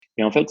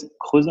Et en fait,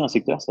 creuser un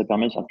secteur, ça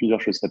permet de faire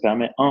plusieurs choses. Ça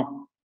permet,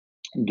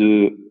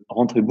 de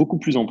rentrer beaucoup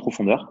plus en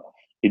profondeur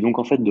et donc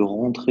en fait de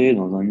rentrer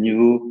dans un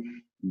niveau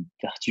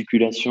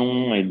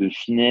d'articulation et de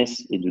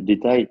finesse et de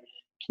détail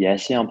qui est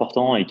assez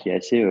important et qui est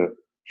assez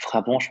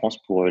frappant, je pense,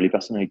 pour les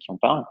personnes avec qui on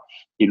parle.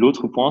 Et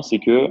l'autre point, c'est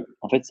que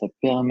en fait, ça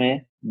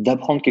permet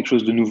d'apprendre quelque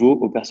chose de nouveau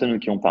aux personnes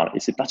avec qui on parle.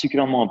 Et c'est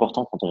particulièrement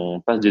important quand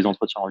on passe des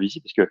entretiens en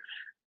VC parce que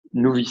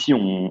nous, ici,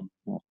 on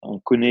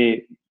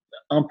connaît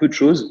un peu de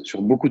choses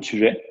sur beaucoup de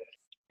sujets.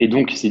 Et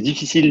donc, c'est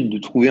difficile de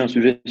trouver un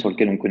sujet sur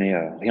lequel on connaît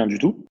rien du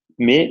tout.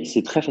 Mais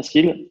c'est très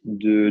facile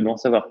d'en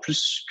savoir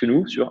plus que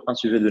nous sur un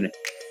sujet donné.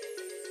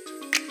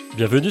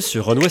 Bienvenue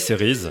sur Runway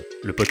Series,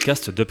 le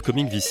podcast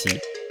d'Upcoming VC,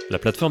 la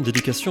plateforme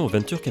d'éducation au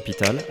venture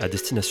capital à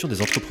destination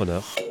des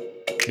entrepreneurs,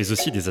 mais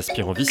aussi des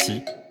aspirants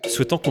VC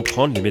souhaitant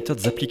comprendre les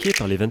méthodes appliquées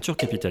par les venture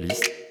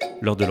capitalistes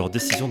lors de leur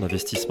décision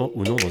d'investissement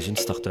ou non dans une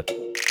startup.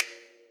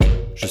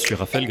 Je suis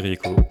Raphaël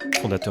Grieco,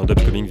 fondateur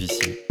d'Upcoming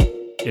VC,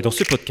 et dans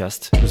ce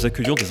podcast, nous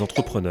accueillons des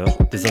entrepreneurs,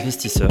 des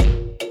investisseurs,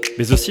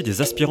 mais aussi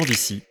des aspirants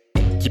VC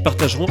qui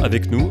partageront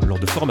avec nous, lors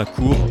de formats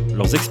courts,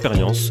 leurs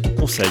expériences,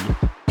 conseils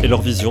et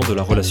leur vision de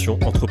la relation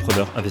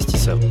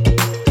entrepreneur-investisseur.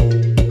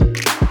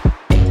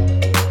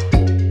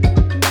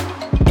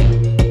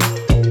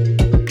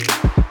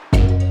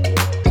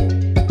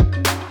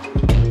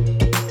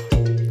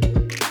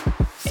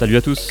 Salut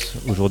à tous,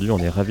 aujourd'hui on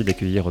est ravis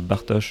d'accueillir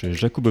Bartosz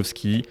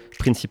Jakubowski,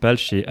 principal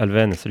chez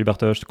Alven. Salut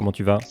Bartosz, comment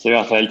tu vas ? Salut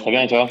Raphaël, très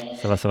bien et toi ?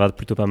 Ça va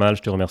plutôt pas mal,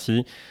 je te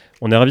remercie.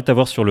 On est ravis de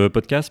t'avoir sur le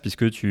podcast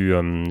puisque tu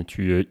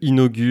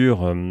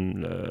inaugures,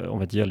 on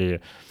va dire,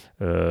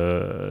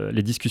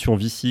 les discussions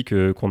VC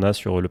qu'on a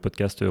sur le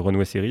podcast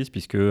Runway Series,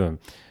 puisque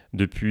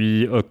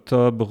depuis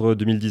octobre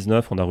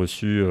 2019, on a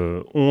reçu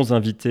 11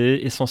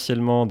 invités,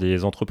 essentiellement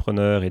des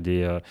entrepreneurs et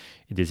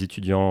des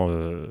étudiants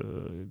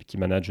qui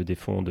managent des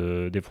fonds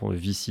de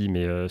VC,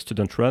 mais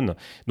student run.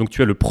 Donc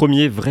tu es le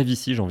premier vrai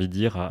VC, j'ai envie de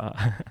dire,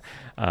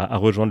 à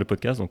rejoindre le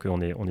podcast, donc on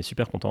est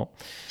super contents.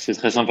 C'est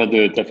très sympa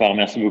de ta part,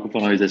 merci beaucoup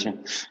pour l'invitation.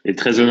 Et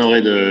très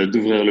honoré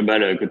d'ouvrir le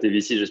bal côté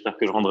VC, j'espère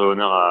que je rendrai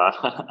honneur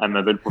à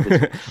ma belle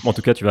profession. En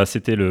tout cas, tu vas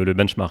setter le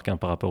benchmark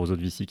par rapport aux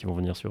autres VC qui vont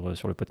venir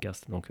sur le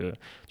podcast. Donc,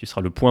 tu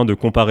seras le point de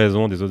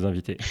comparaison des autres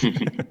invités.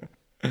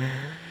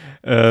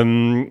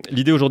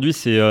 L'idée aujourd'hui,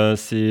 c'est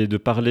de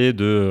parler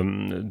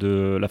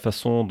de la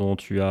façon dont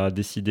tu as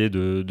décidé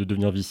de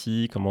devenir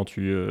VC, comment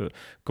tu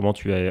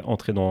es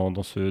entré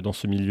dans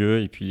ce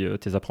milieu, et puis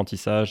tes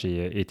apprentissages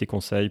et tes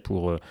conseils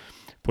pour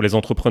les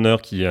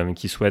entrepreneurs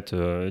qui souhaitent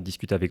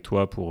discuter avec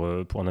toi pour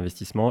un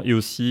investissement, et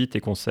aussi tes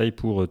conseils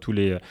pour tous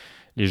les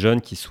jeunes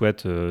qui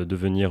souhaitent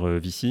devenir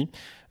VC.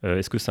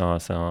 Est-ce que c'est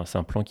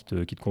un plan qui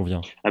te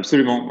convient ?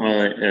 Absolument.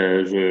 Ouais.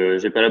 Je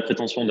n'ai pas la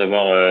prétention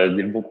d'avoir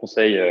des bons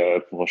conseils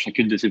pour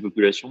chacune de ces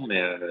populations, mais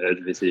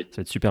je vais essayer. Ça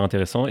va être super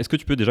intéressant. Est-ce que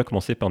tu peux déjà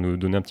commencer par nous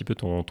donner un petit peu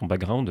ton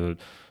background,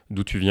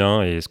 d'où tu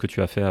viens et ce que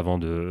tu as fait avant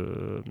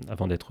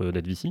d'être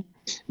VC ?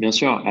 Bien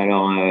sûr.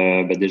 Alors,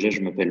 déjà,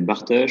 je m'appelle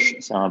Bartosz.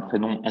 C'est un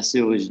prénom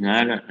assez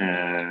original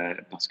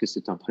parce que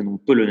c'est un prénom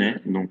polonais.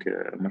 Donc,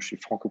 moi, je suis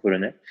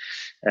franco-polonais.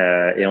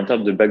 Et en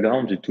termes de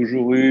background, j'ai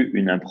toujours eu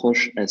une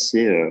approche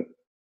assez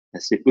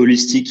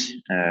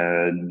holistique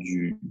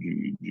du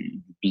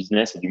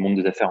business et du monde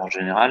des affaires en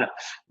général.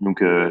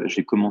 Donc,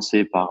 j'ai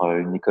commencé par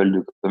une école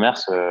de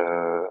commerce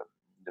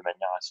de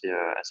manière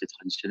assez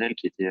traditionnelle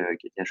qui était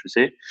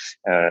HEC.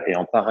 Et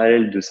en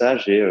parallèle de ça,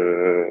 j'ai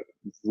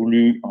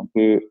voulu un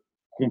peu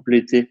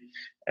compléter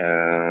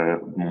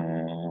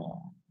mon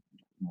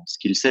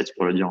skill set,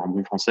 pour le dire en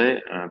bon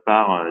français,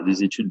 par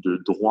des études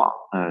de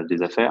droit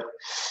des affaires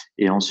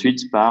et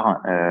ensuite par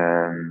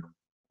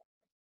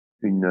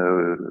une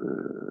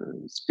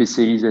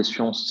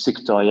spécialisation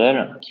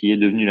sectorielle qui est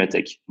devenue la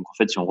tech. Donc en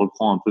fait, si on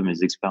reprend un peu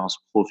mes expériences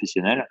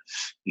professionnelles,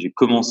 j'ai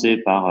commencé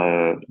par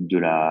du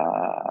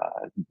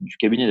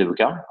cabinet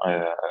d'avocats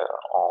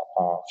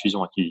en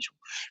fusion-acquisition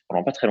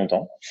pendant pas très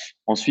longtemps.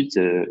 Ensuite,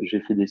 j'ai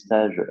fait des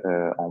stages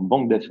en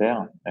banque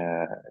d'affaires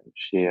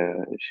chez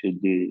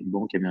des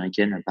banques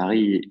américaines à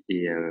Paris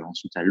et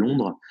ensuite à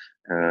Londres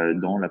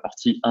dans la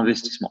partie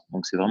investissement.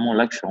 Donc c'est vraiment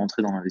là que je suis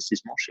rentré dans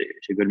l'investissement chez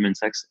Goldman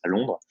Sachs à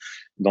Londres,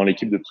 dans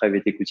l'équipe de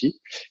private equity.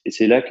 Et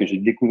c'est là que j'ai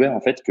découvert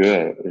en fait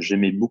que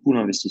j'aimais beaucoup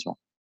l'investissement.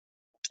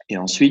 Et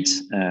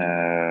ensuite,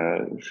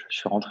 je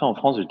suis rentré en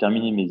France, j'ai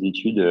terminé mes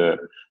études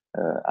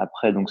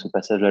après donc ce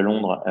passage à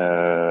Londres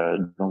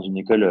dans une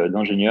école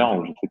d'ingénieur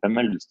où j'ai fait pas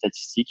mal de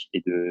statistiques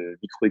et de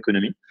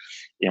microéconomie.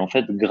 Et en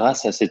fait,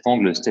 grâce à cet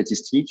angle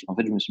statistique, en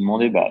fait, je me suis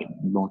demandé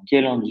dans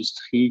quelle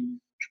industrie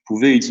je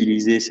pouvais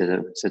utiliser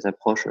cette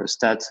approche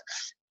stat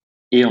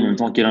et en même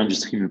temps quelle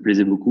industrie me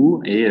plaisait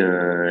beaucoup. Et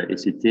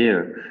c'était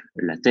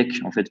la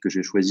tech en fait que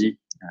j'ai choisi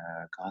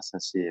grâce à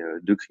ces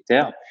deux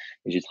critères.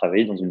 Et j'ai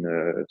travaillé dans une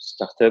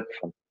startup,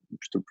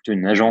 plutôt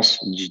une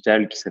agence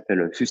digitale qui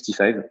s'appelle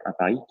 55 à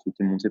Paris, qui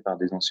était montée par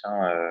des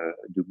anciens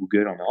de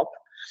Google en Europe.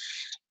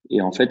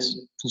 Et en fait,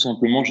 tout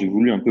simplement, j'ai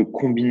voulu un peu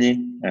combiner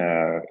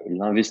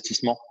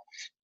l'investissement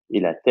et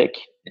la tech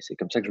Et c'est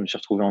comme ça que je me suis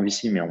retrouvé en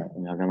VC, mais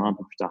on y reviendra un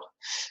peu plus tard.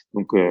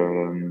 Donc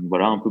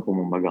voilà un peu pour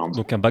mon background.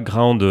 Donc un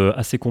background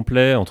assez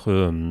complet entre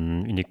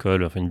une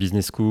école, enfin une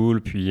business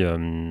school, puis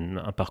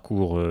un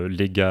parcours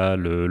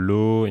légal,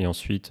 law, et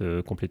ensuite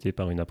complété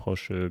par une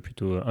approche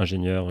plutôt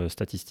ingénieur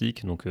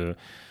statistique. Donc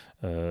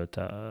tu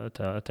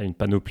as une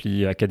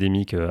panoplie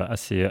académique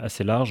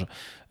assez large.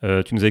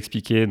 Tu nous as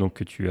expliqué donc,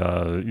 que tu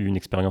as eu une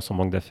expérience en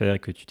banque d'affaires et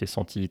que tu t'es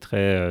senti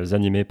très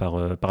animé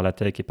par la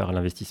tech et par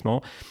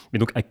l'investissement. Mais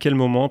donc, à quel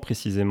moment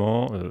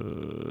précisément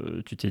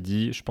tu t'es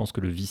dit, je pense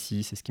que le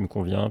VC, c'est ce qui me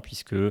convient,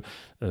 puisque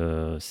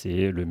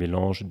c'est le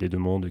mélange des deux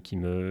mondes qui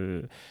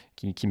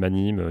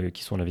m'animent,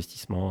 qui sont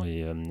l'investissement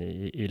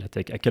et la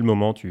tech. À quel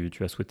moment tu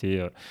as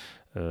souhaité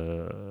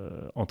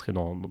entrer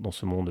dans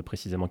ce monde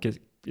précisément?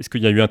 Est-ce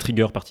qu'il y a eu un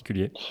trigger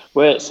particulier?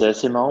 Ouais, c'est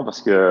assez marrant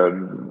parce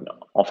que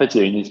en fait,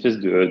 il y a une espèce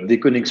de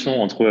déconnexion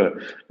entre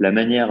la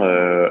manière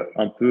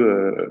un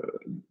peu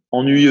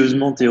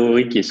ennuyeusement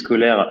théorique et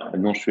scolaire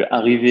dont je suis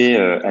arrivé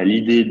à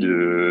l'idée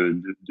de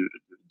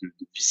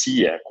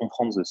VC et à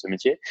comprendre ce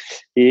métier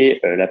et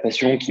la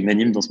passion qui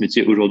m'anime dans ce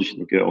métier aujourd'hui.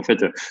 Donc en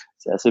fait,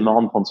 c'est assez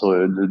marrant de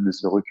prendre de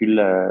ce recul,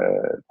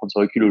 prendre ce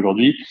recul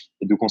aujourd'hui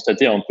et de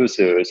constater un peu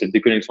cette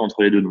déconnexion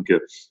entre les deux. Donc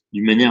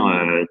d'une manière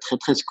très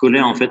très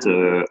scolaire en fait,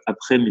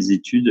 après mes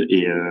études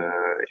et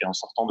en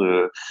sortant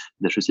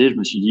d'HEC, je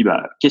me suis dit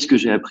bah qu'est-ce que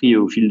j'ai appris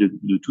au fil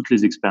de toutes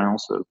les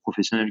expériences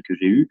professionnelles que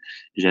j'ai eues.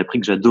 J'ai appris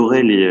que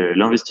j'adorais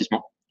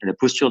l'investissement, la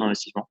posture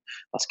d'investissement,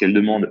 parce qu'elle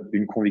demande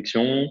une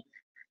conviction,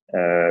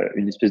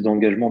 une espèce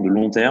d'engagement de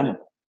long terme,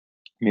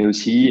 mais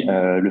aussi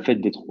le fait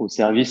d'être au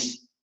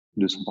service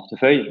de son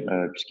portefeuille,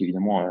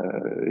 puisqu'évidemment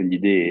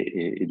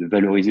l'idée est de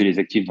valoriser les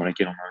actifs dans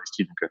lesquels on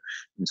investit, donc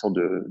une sorte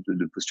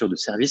de posture de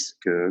service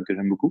que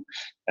j'aime beaucoup.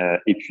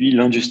 Et puis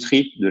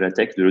l'industrie de la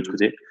tech de l'autre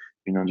côté,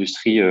 une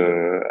industrie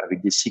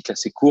avec des cycles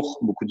assez courts,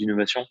 beaucoup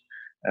d'innovation,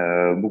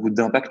 beaucoup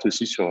d'impact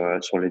aussi sur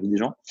la vie des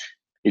gens.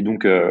 Et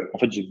donc, en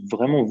fait, j'ai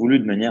vraiment voulu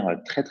de manière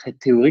très, très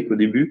théorique au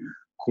début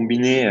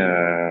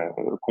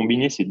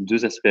combiner ces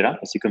deux aspects-là.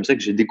 C'est comme ça que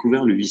j'ai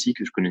découvert le VC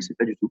que je connaissais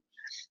pas du tout.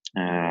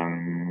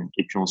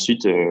 Et puis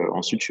ensuite,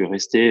 je suis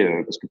resté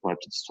parce que pour la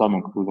petite histoire,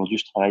 donc aujourd'hui,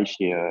 je travaille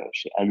chez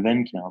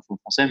Alven, qui est un fonds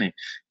français, mais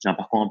j'ai un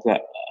parcours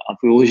un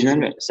peu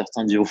original.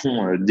 Certains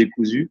diront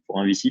décousu pour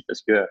un VC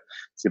parce que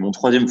c'est mon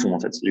troisième fonds en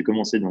fait. J'ai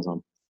commencé dans un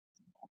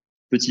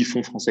petit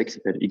fonds français qui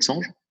s'appelle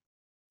Xange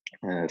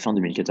fin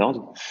 2014.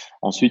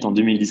 Ensuite, en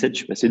 2017, je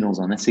suis passé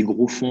dans un assez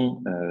gros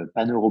fonds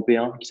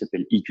pan-européen qui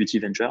s'appelle EQT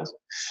Ventures.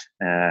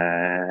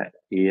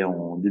 Et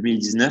en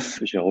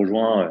 2019, j'ai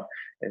rejoint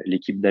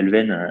l'équipe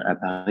d'Alven à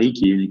Paris,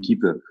 qui est une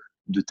équipe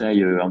de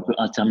taille un peu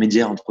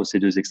intermédiaire entre ces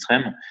deux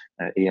extrêmes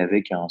et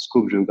avec un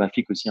scope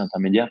géographique aussi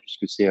intermédiaire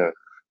puisque c'est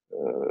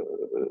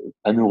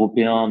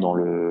pan-européen dans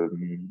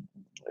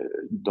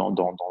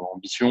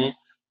l'ambition.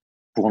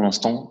 Pour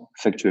l'instant,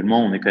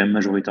 factuellement, on est quand même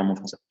majoritairement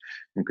français.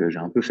 Donc j'ai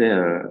un peu fait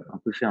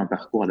un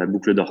parcours à la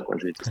boucle d'or, quoi.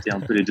 J'ai testé un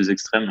peu les deux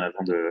extrêmes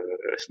avant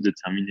de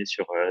terminer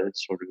sur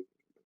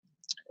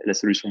la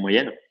solution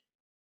moyenne,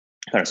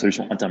 enfin la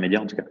solution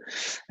intermédiaire en tout cas.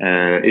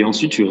 Et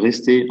ensuite, je suis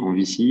resté en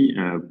VC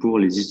pour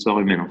les histoires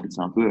humaines. En fait,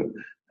 c'est un peu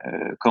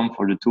come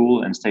for the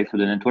tool and stay for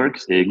the network.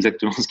 C'est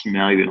exactement ce qui m'est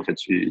arrivé. En fait,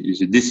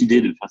 j'ai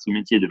décidé de faire ce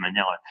métier de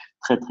manière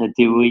très très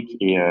théorique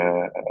et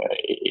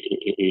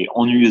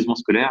ennuyeusement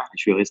scolaire. Et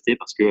je suis resté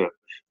parce que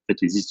en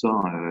fait, les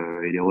histoires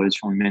et les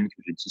relations humaines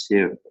que j'ai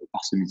tissées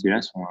par ce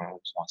métier-là sont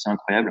assez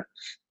incroyables.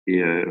 Et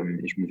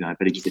je me verrais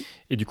pas les quitter.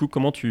 Et du coup,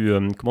 comment tu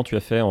as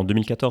fait en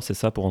 2014, c'est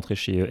ça, pour entrer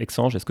chez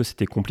Exange? Est-ce que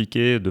c'était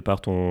compliqué de par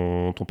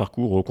ton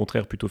parcours, ou au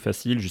contraire plutôt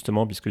facile,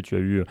 justement, puisque tu as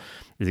eu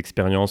des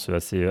expériences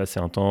assez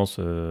intenses,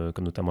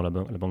 comme notamment la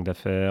banque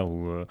d'affaires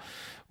ou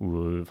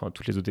enfin,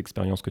 toutes les autres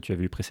expériences que tu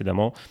avais eues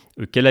précédemment.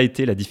 Quelle a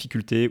été la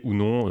difficulté ou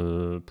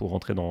non pour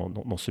rentrer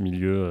dans ce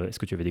milieu? Est-ce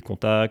que tu avais des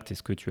contacts?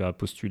 Est-ce que tu as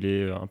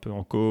postulé un peu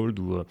en cold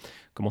ou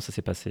comment ça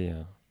s'est passé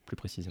plus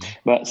précisément?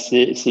 Bah,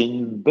 c'est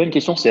une bonne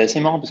question. C'est assez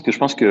marrant parce que je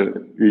pense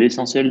que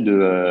l'essentiel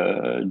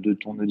de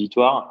ton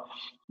auditoire,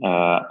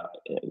 euh,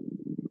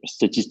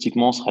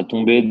 statistiquement, sera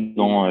tombé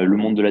dans le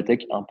monde de la tech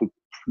un peu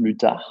plus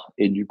tard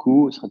et du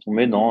coup, sera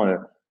tombé dans un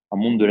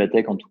monde de la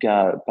tech, en tout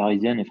cas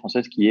parisienne et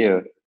française, qui est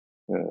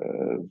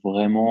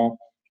vraiment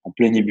en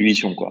pleine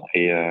ébullition, quoi.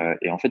 Et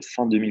en fait,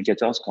 fin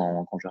 2014,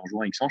 quand j'ai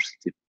rejoint Xange,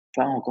 c'était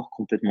pas encore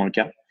complètement le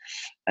cas.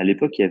 À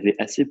l'époque, il y avait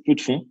assez peu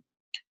de fonds.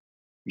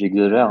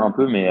 J'exagère un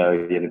peu, mais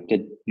il y avait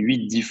peut-être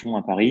 8-10 fonds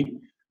à Paris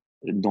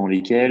dans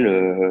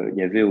lesquels il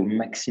y avait au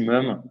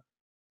maximum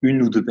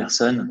une ou deux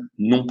personnes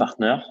non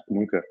partenaires,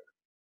 donc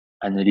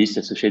analystes,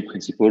 associés,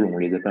 principal, on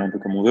les appelle un peu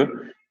comme on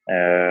veut,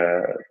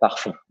 par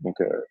fonds. Donc,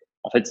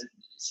 en fait,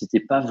 c'était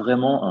pas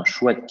vraiment un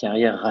choix de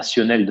carrière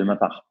rationnel de ma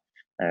part.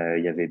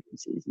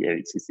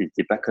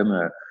 C'était pas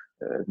comme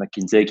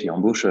McKinsey qui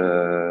embauche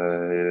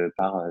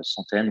par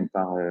centaines ou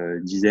par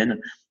dizaines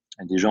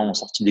des gens en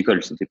sortie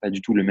d'école. C'était pas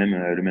du tout le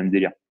même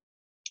délire.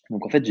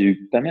 Donc en fait, j'ai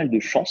eu pas mal de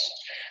chance,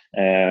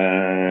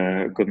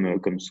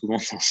 comme souvent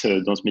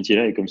dans ce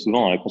métier-là et comme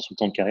souvent dans la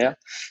construction de carrière.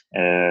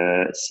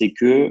 C'est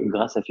que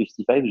grâce à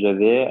 55,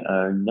 j'avais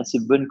une assez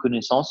bonne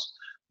connaissance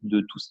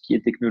de tout ce qui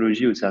est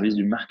technologie au service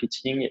du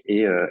marketing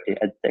et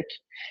ad tech.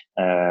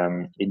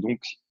 Et donc,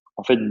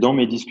 en fait, dans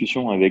mes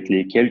discussions avec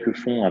les quelques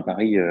fonds à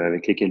Paris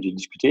avec lesquels j'ai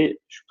discuté,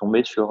 je suis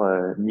tombé sur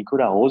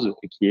Nicolas Rose,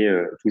 qui est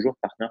toujours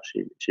partenaire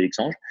chez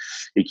Exange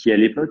et qui, à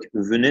l'époque,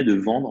 venait de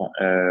vendre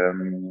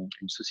une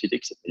société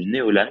qui s'appelle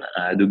Neolan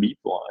à Adobe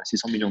pour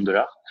 600 millions de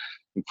dollars.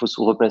 Il faut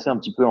se replacer un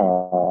petit peu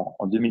en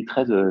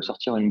 2013,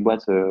 sortir une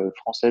boîte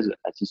française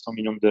à 600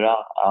 millions de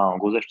dollars à un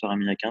gros acheteur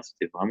américain,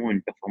 c'était vraiment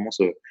une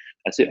performance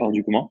assez hors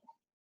du commun.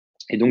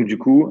 Et donc, du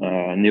coup,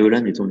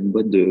 Neolan étant une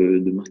boîte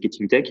de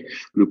marketing tech,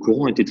 le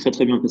courant était très,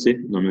 très bien passé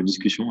dans nos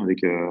discussions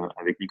avec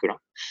Nicolas.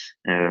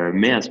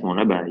 Mais à ce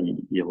moment-là, bah,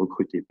 il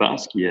recrutait pas,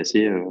 ce qui est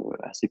assez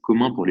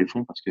commun pour les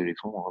fonds parce que les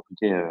fonds ont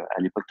recruté à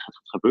l'époque très,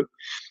 très, très peu.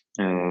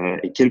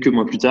 Et quelques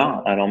mois plus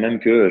tard, alors même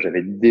que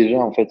j'avais déjà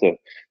en fait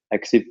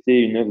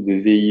accepté une offre de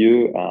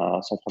VIE à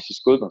San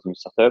Francisco dans une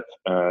startup,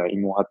 ils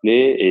m'ont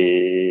rappelé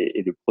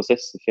et le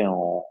process s'est fait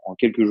en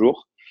quelques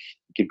jours.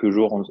 Quelques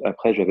jours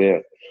après,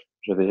 j'avais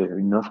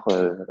une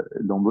offre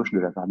d'embauche de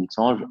la part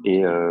d'Xange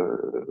et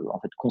en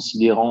fait,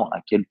 considérant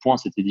à quel point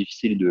c'était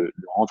difficile de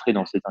rentrer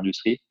dans cette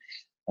industrie,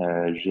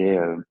 j'ai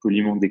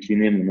poliment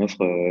décliné mon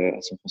offre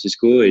à San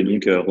Francisco et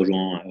donc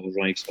rejoint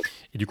Xange.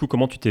 Et du coup,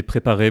 comment tu t'es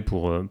préparé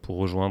pour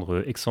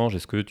rejoindre Exange?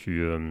 Est-ce que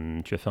tu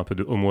as fait un peu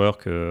de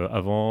homework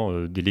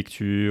avant, des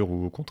lectures,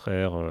 ou au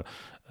contraire,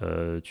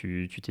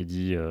 tu t'es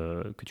dit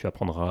que tu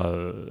apprendras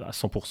à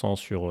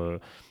 100%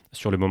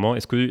 sur le moment?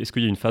 Est-ce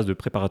qu'il y a une phase de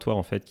préparatoire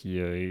en fait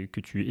que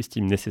tu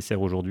estimes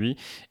nécessaire aujourd'hui?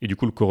 Et du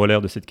coup, le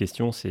corollaire de cette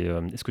question, c'est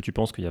est-ce que tu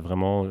penses qu'il y a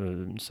vraiment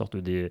une sorte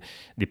des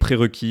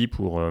prérequis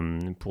pour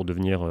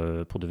devenir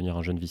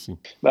un jeune VC?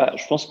 Bah,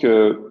 je pense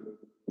que,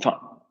 enfin,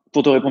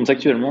 pour te répondre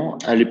actuellement,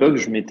 à l'époque,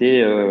 je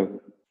m'étais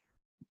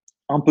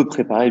un peu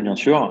préparé, bien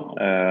sûr,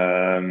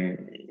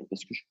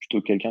 parce que je suis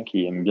plutôt quelqu'un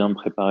qui aime bien me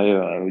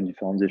préparer aux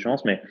différentes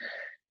échéances, mais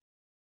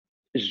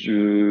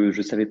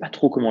je savais pas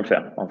trop comment le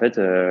faire. En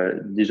fait,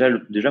 déjà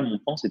mon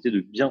point, c'était de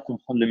bien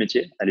comprendre le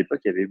métier. À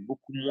l'époque, il y avait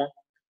beaucoup moins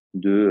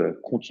de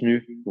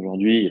contenu.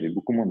 Aujourd'hui, il y avait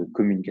beaucoup moins de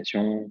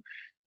communication.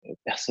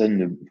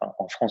 Personne, enfin,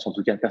 en France en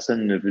tout cas,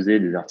 personne ne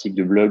faisait des articles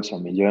de blog sur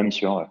Medium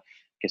sur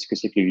qu'est-ce que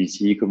c'est que le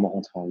VC, comment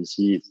rentrer en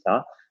VC, etc.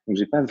 Donc,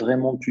 j'ai pas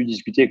vraiment pu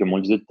discuter. Comme on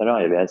le disait tout à l'heure,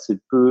 il y avait assez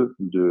peu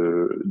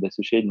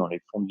d'associés dans les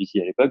fonds de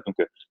VC à l'époque. Donc,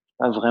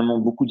 pas vraiment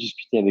beaucoup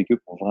discuté avec eux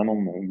pour vraiment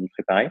m'y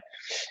préparer.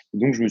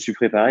 Donc, je me suis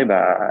préparé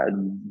bah,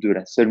 de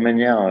la seule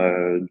manière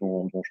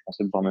dont je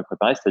pensais pouvoir me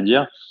préparer,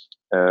 c'est-à-dire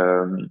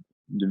euh,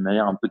 de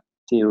manière un peu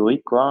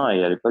théorique, quoi,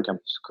 et à l'époque un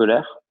peu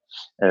scolaire,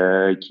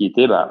 qui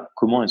était bah,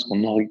 comment est-ce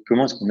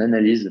qu'on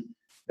analyse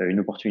une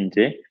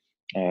opportunité,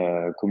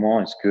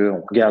 comment est-ce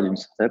qu'on regarde une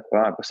startup,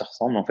 quoi, à quoi ça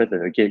ressemble, en fait,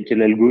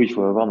 quel algo il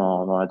faut avoir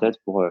dans la tête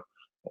pour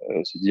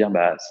se dire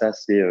bah ça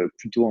c'est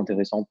plutôt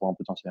intéressant pour un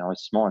potentiel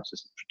investissement et ça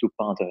c'est plutôt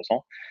pas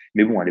intéressant.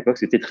 Mais bon, à l'époque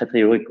c'était très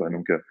théorique, quoi.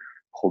 Donc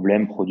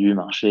problème, produit,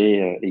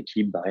 marché,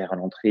 équipe, barrière à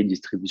l'entrée,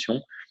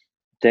 distribution,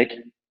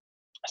 tech.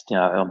 C'était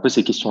un peu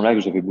ces questions-là que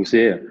j'avais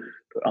bossé,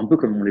 un peu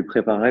comme on les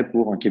préparait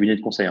pour un cabinet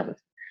de conseil en fait.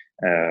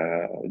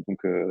 Euh,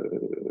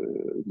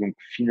 donc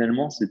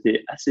finalement,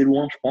 c'était assez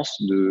loin, je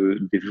pense,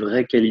 des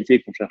vraies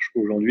qualités qu'on cherche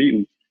aujourd'hui.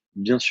 Où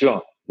bien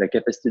sûr, la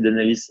capacité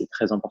d'analyse c'est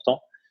très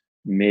important,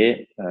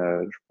 mais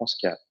je pense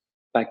qu'il n'y a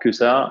pas que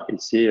ça, et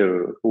c'est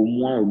au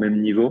moins au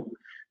même niveau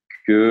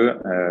que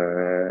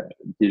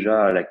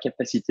déjà la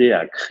capacité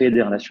à créer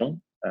des relations,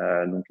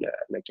 donc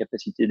la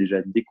capacité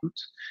déjà d'écoute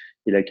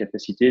et la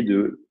capacité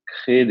de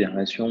créer des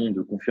relations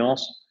de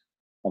confiance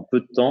en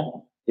peu de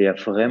temps et à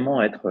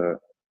vraiment être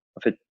en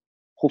fait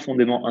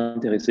profondément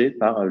intéressé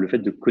par le fait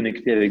de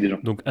connecter avec des gens.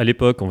 Donc à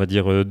l'époque, on va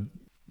dire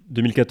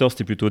 2014,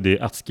 c'était plutôt des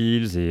hard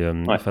skills, et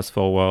Ouais. fast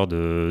forward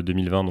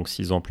 2020, donc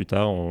 6 ans plus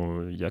tard,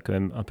 il y a quand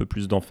même un peu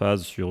plus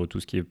d'emphase sur tout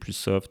ce qui est plus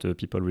soft,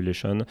 people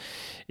relation.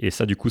 Et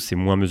ça, du coup, c'est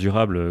moins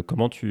mesurable.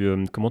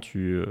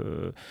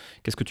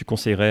 Qu'est-ce que tu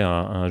conseillerais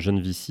à un jeune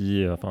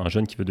VC, enfin un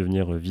jeune qui veut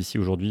devenir VC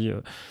aujourd'hui,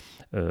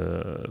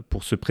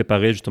 pour se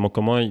préparer justement,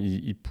 comment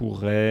il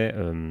pourrait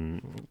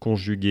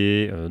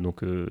conjuguer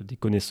des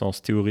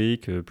connaissances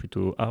théoriques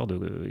plutôt hard,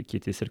 qui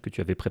étaient celles que tu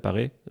avais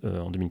préparées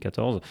en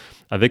 2014,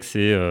 avec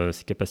ses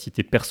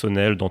capacités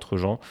personnelles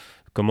d'entre-gens.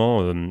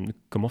 Comment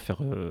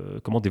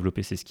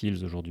développer ces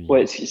skills aujourd'hui?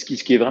 Ouais, ce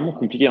qui est vraiment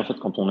compliqué en fait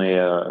quand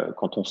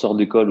on sort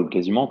d'école ou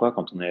quasiment quoi,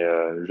 quand on est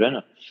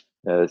jeune,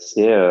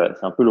 c'est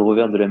un peu le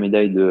revers de la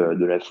médaille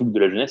de la fougue de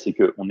la jeunesse, c'est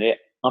qu'on est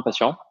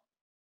impatient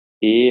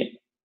et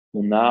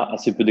on a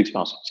assez peu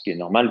d'expérience, ce qui est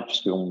normal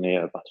puisqu'on est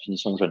par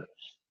définition jeune.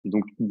 Et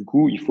donc du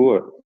coup, il faut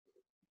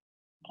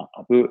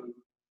un peu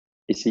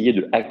essayer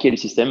de hacker le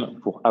système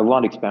pour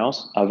avoir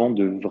l'expérience avant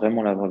de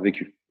vraiment l'avoir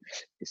vécu.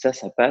 Et ça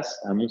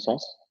passe, à mon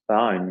sens,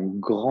 par une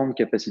grande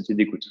capacité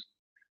d'écoute.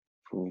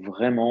 Il faut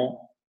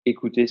vraiment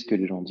écouter ce que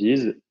les gens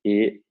disent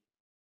et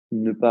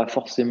ne pas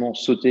forcément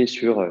sauter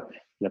sur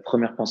la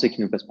première pensée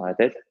qui nous passe par la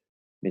tête,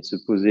 mais de se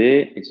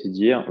poser et se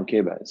dire, OK,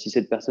 bah, si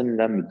cette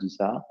personne-là me dit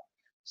ça,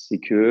 c'est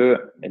que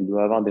elle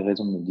doit avoir des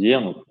raisons de me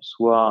dire. Donc,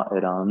 soit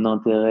elle a un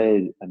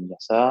intérêt à me dire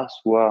ça,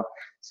 soit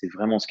c'est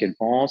vraiment ce qu'elle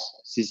pense.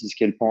 Si c'est ce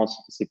qu'elle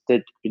pense, c'est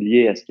peut-être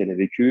lié à ce qu'elle a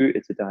vécu,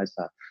 etc.,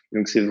 etc.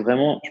 Donc, c'est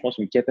vraiment, je pense,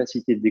 une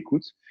capacité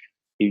d'écoute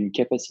et une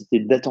capacité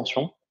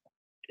d'attention.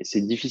 Et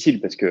c'est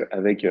difficile parce que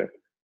avec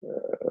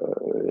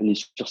les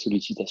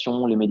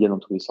sursollicitations, les médias dans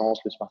tous les sens,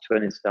 le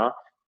smartphone, etc.,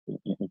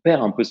 on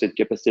perd un peu cette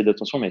capacité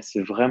d'attention, mais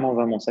c'est vraiment,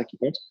 vraiment ça qui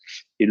compte.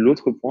 Et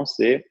l'autre point,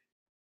 c'est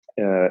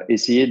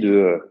essayer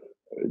de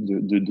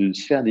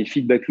se faire des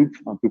feedback loops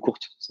un peu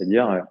courtes.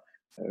 C'est-à-dire,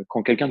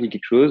 quand quelqu'un dit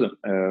quelque chose,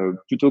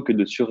 plutôt que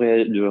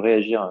de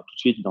réagir tout de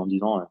suite en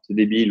disant c'est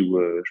débile ou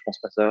je pense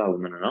pas ça ou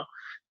nanana,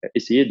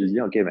 essayer de se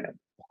dire ok, mais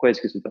pourquoi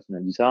est-ce que cette personne a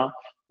dit ça,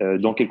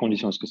 dans quelles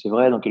conditions est-ce que c'est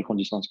vrai, dans quelles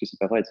conditions est-ce que c'est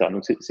pas vrai, etc.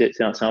 Donc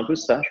c'est un peu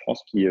ça, je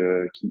pense, qui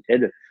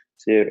aide,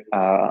 c'est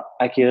à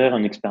acquérir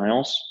une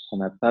expérience qu'on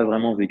n'a pas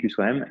vraiment vécue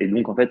soi-même et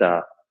donc en fait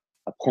à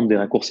prendre des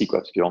raccourcis, quoi.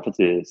 Parce que en fait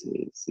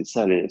c'est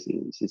ça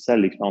c'est ça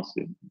l'expérience,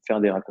 c'est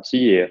faire des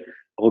raccourcis et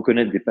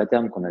reconnaître des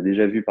patterns qu'on a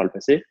déjà vus par le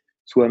passé,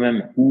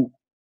 soi-même ou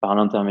par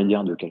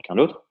l'intermédiaire de quelqu'un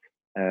d'autre,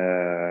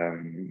 euh,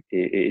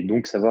 et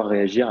donc savoir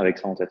réagir avec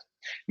ça en tête.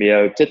 Mais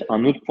peut-être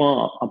un autre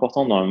point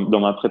important dans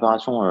ma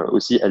préparation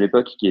aussi à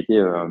l'époque, qui était,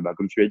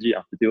 comme tu l'as dit,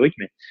 un peu théorique,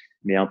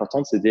 mais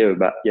importante, c'était,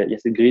 y a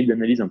cette grille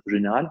d'analyse un peu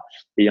générale,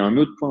 et il y a un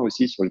autre point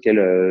aussi sur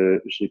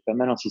lequel j'ai pas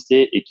mal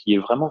insisté et qui est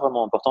vraiment,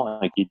 vraiment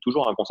important et qui est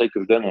toujours un conseil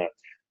que je donne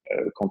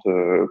quand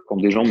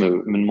des gens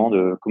me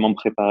demandent comment me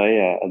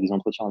préparer à des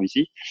entretiens en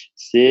VC,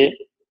 c'est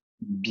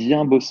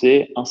bien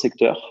bosser un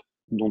secteur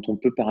dont on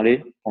peut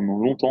parler pendant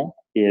longtemps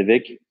et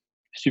avec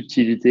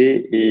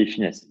subtilité et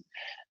finesse.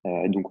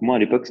 Donc moi à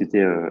l'époque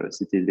c'était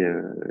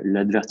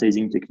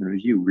l'advertising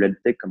technology ou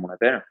l'adtech comme on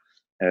l'appelle,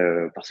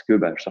 parce que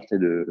je sortais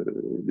de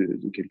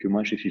quelques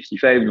mois chez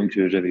 55, donc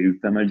j'avais eu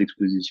pas mal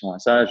d'expositions à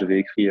ça, j'avais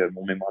écrit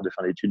mon mémoire de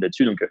fin d'études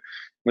là-dessus, donc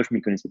moi je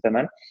m'y connaissais pas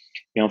mal.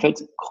 Et en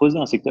fait, creuser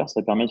un secteur,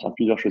 ça permet de faire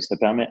plusieurs choses. Ça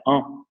permet,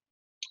 un,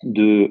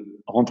 de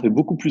rentrer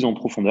beaucoup plus en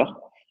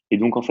profondeur, et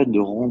donc en fait de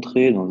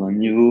rentrer dans un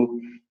niveau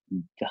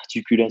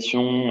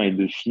d'articulation et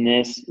de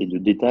finesse et de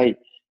détail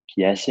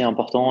qui est assez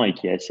important et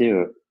qui est assez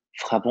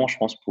frappant, je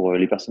pense, pour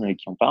les personnes avec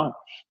qui on parle.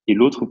 Et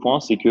l'autre point,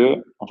 c'est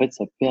que en fait,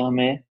 ça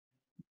permet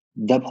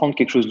d'apprendre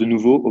quelque chose de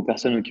nouveau aux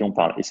personnes avec qui on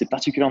parle. Et c'est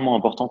particulièrement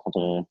important quand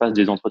on passe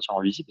des entretiens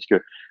en VC, parce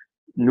que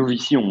nous,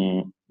 ici,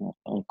 on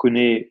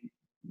connaît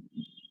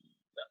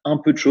un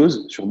peu de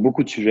choses sur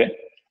beaucoup de sujets.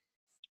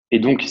 Et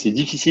donc, c'est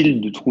difficile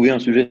de trouver un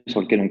sujet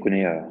sur lequel on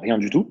connaît rien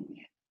du tout,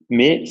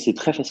 mais c'est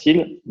très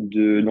facile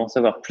d'en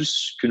savoir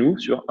plus que nous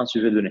sur un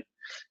sujet donné.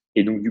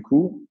 Et donc, du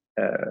coup,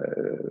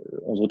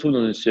 on se retrouve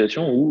dans une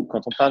situation où,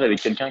 quand on parle avec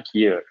quelqu'un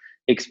qui est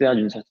expert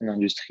d'une certaine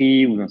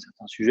industrie ou d'un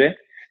certain sujet,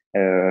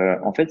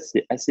 en fait,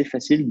 c'est assez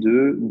facile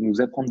de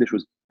nous apprendre des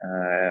choses.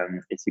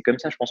 Et c'est comme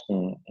ça, je pense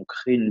qu'on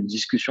crée une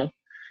discussion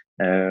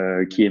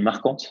qui est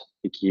marquante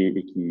et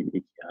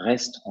qui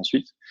reste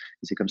ensuite.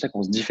 Et c'est comme ça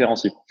qu'on se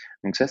différencie.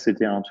 Donc ça,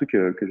 c'était un truc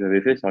que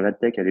j'avais fait sur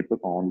l'adtech à l'époque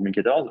en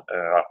 2014.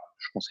 Alors,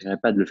 je ne conseillerais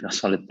pas de le faire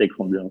sur l'adtech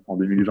en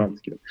 2020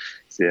 parce que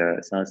c'est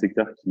un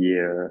secteur qui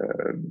est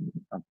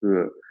un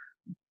peu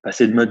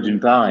passé de mode d'une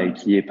part et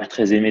qui est pas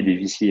très aimé des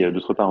VC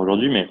d'autre part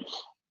aujourd'hui. Mais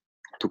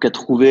en tout cas,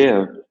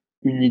 trouver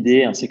une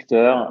idée, un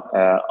secteur,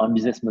 un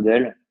business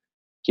model,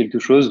 quelque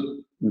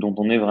chose dont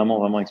on est vraiment,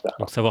 vraiment expert,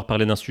 Donc quoi. savoir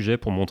parler d'un sujet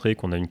pour montrer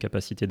qu'on a une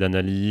capacité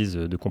d'analyse,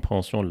 de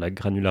compréhension de la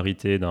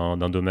granularité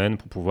d'un domaine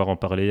pour pouvoir en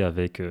parler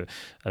avec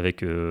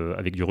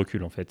du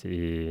recul en fait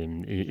et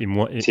C'est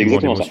moins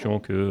exactement ça. d'émotion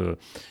que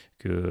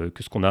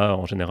ce qu'on a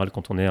en général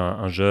quand on est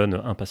un jeune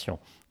impatient.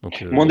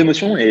 Donc Moins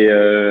d'émotions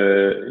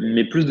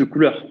mais plus de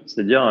couleurs.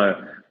 C'est-à-dire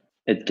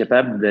être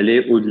capable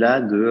d'aller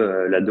au-delà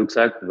de la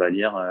doxa qu'on va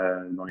lire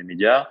dans les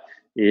médias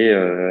et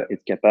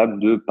être capable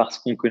de, parce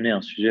qu'on connaît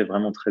un sujet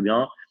vraiment très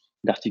bien,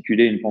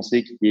 d'articuler une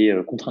pensée qui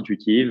est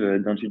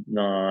contre-intuitive,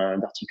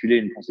 d'articuler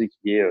une pensée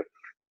qui est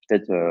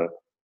peut-être un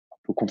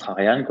peu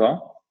contrariane,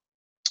 quoi.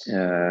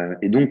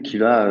 Et donc qui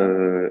va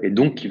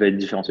être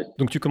différencié.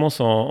 Donc tu commences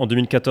en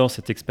 2014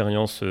 cette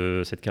expérience,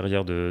 cette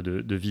carrière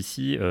de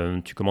VC,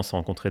 tu commences à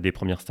rencontrer des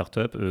premières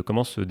startups.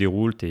 Comment se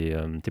déroulent tes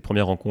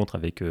premières rencontres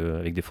avec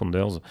des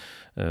founders?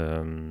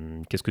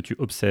 Qu'est-ce que tu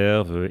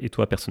observes? Et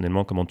toi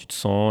personnellement, comment tu te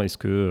sens? Est-ce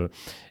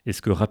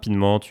que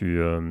rapidement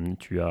tu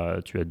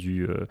as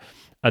dû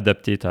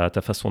adapter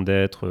ta façon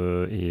d'être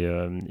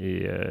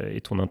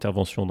et ton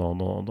intervention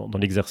dans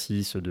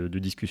l'exercice de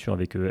discussion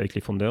avec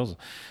les founders?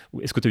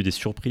 Ou est-ce que tu as eu des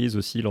surprises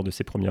aussi lors de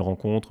ces premières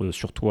rencontres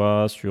sur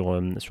toi, sur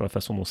la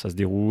façon dont ça se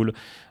déroule,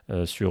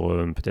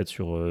 peut-être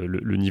sur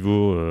le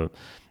niveau,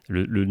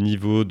 le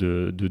niveau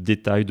de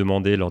détail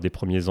demandé lors des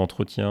premiers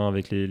entretiens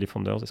avec les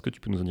founders? Est-ce que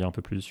tu peux nous en dire un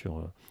peu plus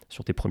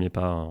sur tes premiers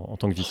pas en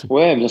tant que VC?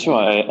 Ouais, bien sûr,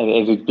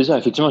 avec plaisir.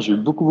 Effectivement, j'ai eu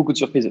beaucoup, beaucoup de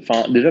surprises.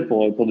 Enfin, déjà,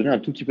 pour donner un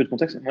tout petit peu de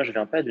contexte, moi, je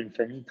viens pas d'une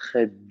famille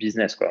très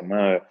business, quoi.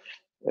 Moi,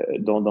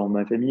 dans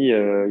ma famille,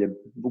 il y a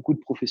beaucoup de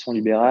professions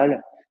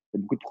libérales, il y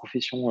a beaucoup de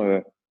professions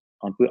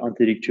un peu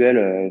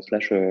intellectuelles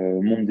slash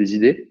monde des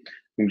idées.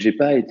 Donc j'ai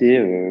pas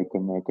été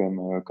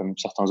comme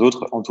certains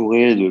autres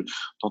entouré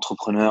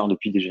d'entrepreneurs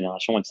depuis des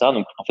générations, etc.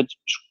 Donc en fait,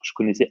 je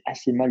connaissais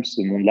assez mal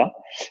ce monde-là.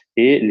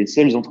 Et les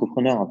seuls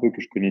entrepreneurs un peu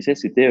que je connaissais,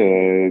 c'était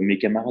mes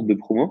camarades de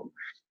promo.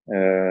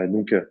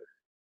 Donc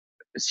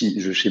si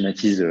je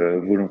schématise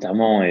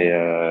volontairement et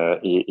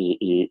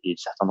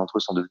certains d'entre eux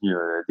sont devenus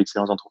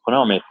d'excellents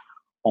entrepreneurs, mais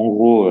en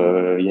gros,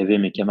 il y avait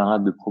mes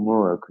camarades de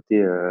promo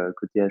côté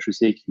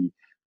HEC qui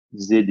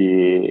faisaient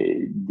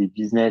des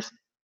business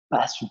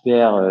pas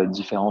super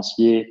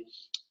différenciés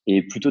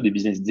et plutôt des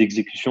business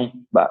d'exécution,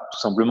 bah, tout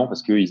simplement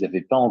parce qu'ils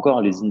n'avaient pas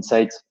encore les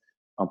insights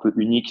un peu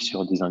uniques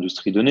sur des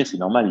industries données. C'est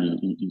normal,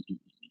 ils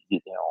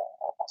étaient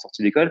en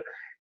sortie d'école.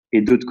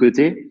 Et d'autre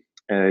côté,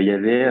 il y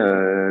avait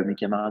mes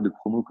camarades de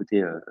promo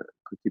côté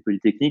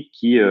Polytechnique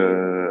qui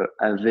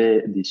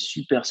avaient des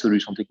super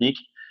solutions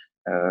techniques,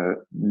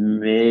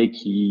 mais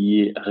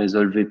qui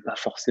résolvaient pas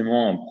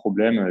forcément un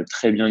problème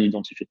très bien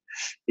identifié.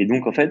 Et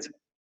donc, en fait,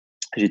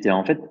 j'étais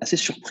en fait assez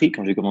surpris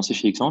quand j'ai commencé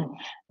chez Xange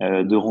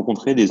de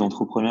rencontrer des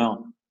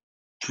entrepreneurs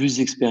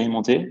plus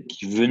expérimentés,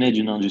 qui venaient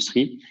d'une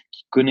industrie,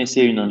 qui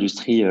connaissaient une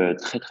industrie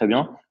très très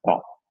bien.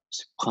 Alors,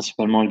 c'est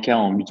principalement le cas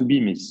en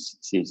B2B, mais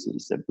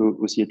ça peut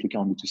aussi être le cas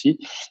en B2C,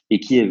 et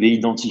qui avaient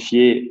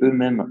identifié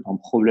eux-mêmes un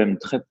problème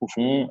très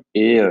profond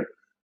et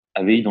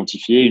avaient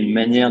identifié une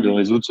manière de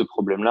résoudre ce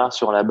problème-là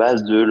sur la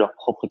base de leur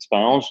propre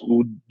expérience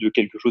ou de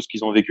quelque chose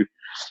qu'ils ont vécu.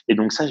 Et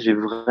donc ça, j'ai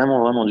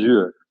vraiment dû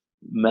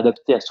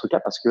m'adapter à ce truc-là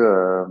parce que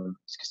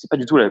c'est pas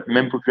du tout la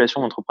même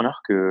population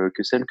d'entrepreneurs que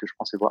celle que je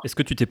pensais voir. Est-ce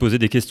que tu t'es posé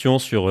des questions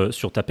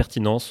sur ta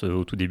pertinence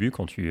au tout début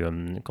quand tu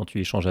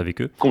échanges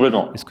avec eux?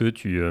 Complètement. Est-ce que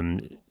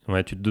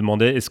ouais, tu te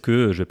demandais, est-ce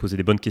que je vais poser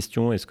des bonnes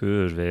questions? Est-ce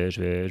que je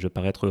vais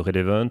paraître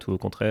relevant? Ou au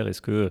contraire,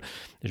 est-ce que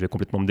je vais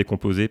complètement me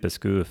décomposer parce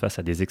que face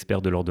à des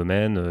experts de leur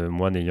domaine,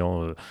 moi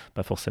n'ayant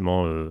pas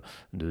forcément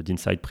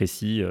d'insight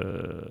précis,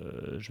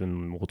 je vais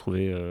me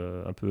retrouver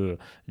un peu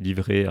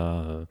livré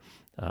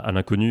à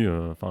l'inconnu,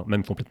 enfin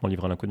même complètement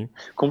livré à l'inconnu?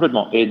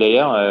 Complètement. Et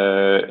d'ailleurs,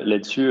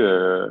 là-dessus,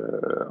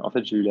 en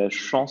fait, j'ai eu la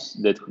chance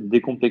d'être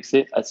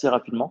décomplexé assez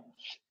rapidement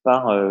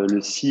par le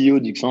CEO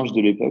d'Xange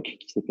de l'époque,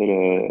 qui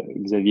s'appelle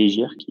Xavier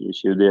Gir, qui est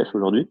chez EDF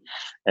aujourd'hui,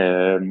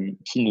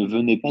 qui ne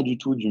venait pas du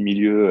tout du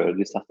milieu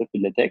des startups et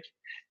de la tech,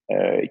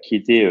 qui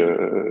était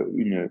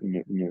une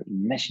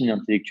machine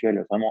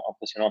intellectuelle vraiment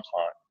impressionnante,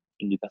 enfin,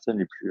 une des personnes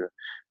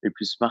les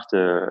plus smart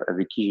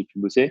avec qui j'ai pu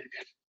bosser.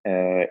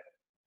 Euh,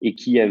 et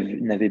qui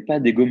n'avait pas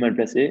d'ego mal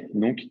placé,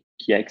 donc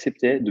qui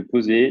acceptait de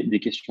poser des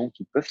questions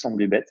qui peuvent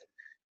sembler bêtes,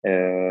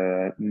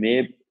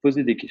 mais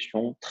poser des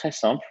questions très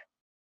simples,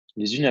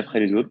 les unes après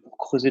les autres, pour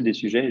creuser des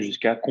sujets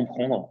jusqu'à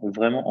comprendre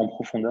vraiment en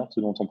profondeur ce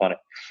dont on parlait.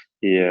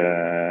 Et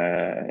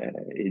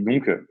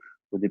donc,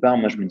 au départ,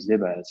 moi, je me disais,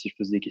 bah, si je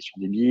pose des questions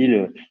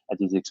débiles à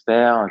des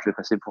experts, je vais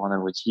passer pour un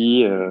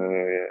abruti.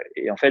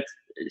 Et en fait,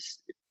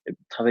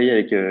 travailler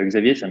avec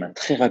Xavier, ça m'a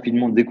très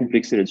rapidement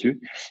décomplexé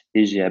là-dessus.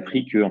 Et j'ai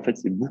appris que, en fait,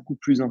 c'est beaucoup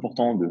plus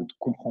important de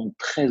comprendre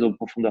très en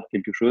profondeur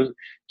quelque chose,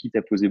 quitte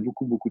à poser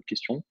beaucoup de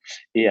questions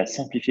et à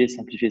simplifier.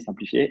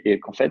 Et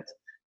qu'en fait,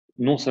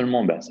 non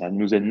seulement bah, ça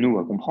nous aide nous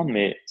à comprendre,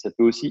 mais ça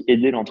peut aussi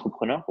aider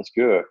l'entrepreneur parce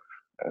que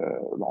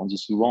bah, on dit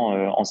souvent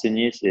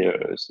enseigner,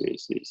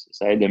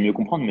 ça aide à mieux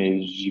comprendre,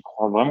 mais j'y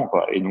crois vraiment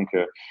quoi. Et donc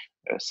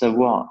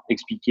savoir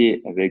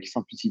expliquer avec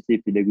simplicité et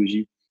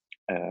pédagogie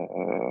euh,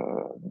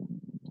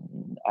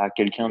 à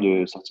quelqu'un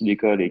de sorti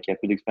d'école et qui a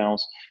peu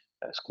d'expérience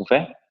ce qu'on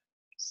fait,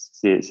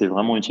 c'est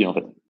vraiment utile en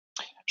fait.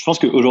 Je pense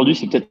qu'aujourd'hui aujourd'hui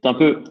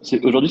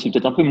c'est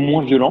peut-être un peu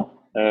moins violent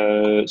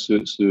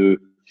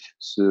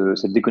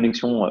cette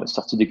déconnexion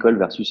sortie d'école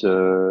versus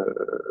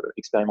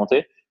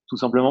expérimenté, tout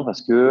simplement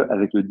parce que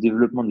avec le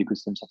développement de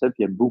l'écosystème startup,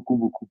 il y a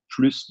beaucoup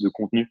plus de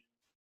contenu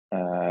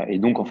et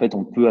donc en fait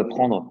on peut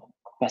apprendre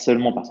pas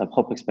seulement par sa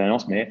propre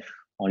expérience, mais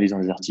en lisant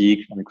des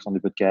articles, en écoutant des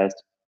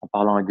podcasts, en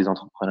parlant avec des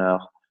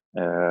entrepreneurs,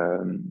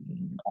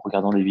 en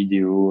regardant des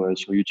vidéos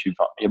sur YouTube.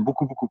 Enfin, il y a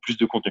beaucoup plus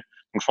de contenu.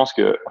 Donc je pense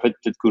que en fait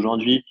peut-être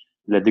qu'aujourd'hui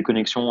la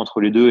déconnexion entre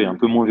les deux est un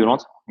peu moins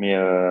violente, mais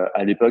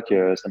à l'époque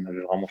ça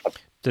m'avait vraiment frappé.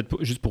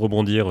 Peut-être juste pour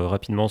rebondir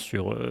rapidement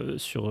sur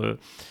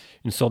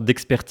une sorte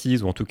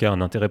d'expertise ou en tout cas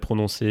un intérêt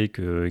prononcé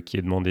qui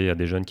est demandé à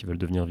des jeunes qui veulent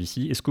devenir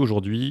VC. Est-ce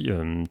qu'aujourd'hui,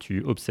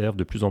 tu observes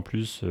de plus en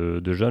plus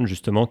de jeunes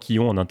justement qui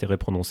ont un intérêt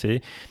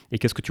prononcé et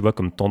qu'est-ce que tu vois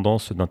comme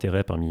tendance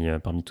d'intérêt parmi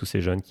tous ces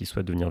jeunes qui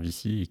souhaitent devenir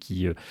VC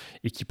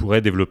et qui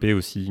pourraient développer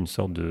aussi une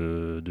sorte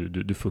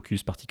de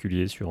focus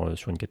particulier sur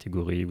une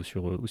catégorie ou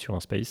sur un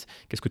space?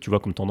 Qu'est-ce que tu vois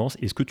comme tendance?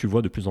 Est-ce que tu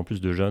vois de plus en plus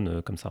de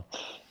jeunes comme ça?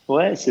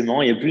 Ouais, c'est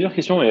marrant. Il y a plusieurs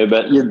questions. Et,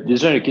 bah, il y a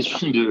déjà la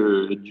question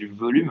du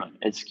volume.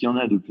 Est-ce qu'il y en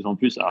a de plus en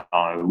plus?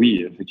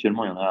 Oui,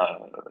 effectivement, il y en a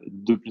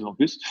de plus en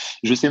plus.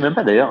 Je sais même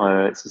pas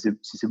d'ailleurs si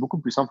c'est beaucoup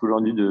plus simple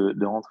aujourd'hui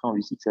de rentrer en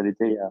VC que ça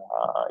l'était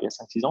il y a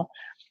 5-6 ans.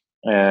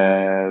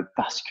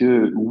 Parce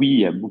que oui, il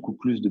y a beaucoup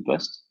plus de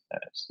postes.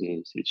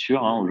 C'est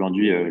sûr. Hein.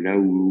 Aujourd'hui, là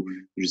où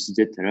je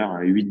citais tout à l'heure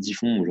 8-10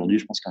 fonds, aujourd'hui,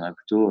 je pense qu'il y en a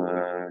plutôt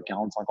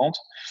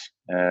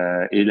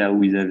 40-50. Et là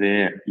où ils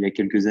avaient, il y a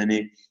quelques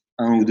années,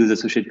 un ou deux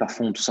associés par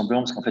fonds, tout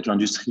simplement parce qu'en fait,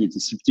 l'industrie était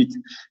si petite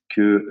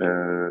que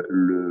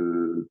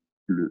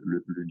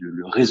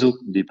le réseau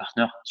des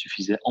partenaires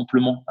suffisait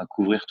amplement à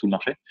couvrir tout le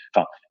marché.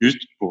 Enfin,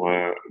 juste pour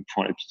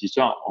la petite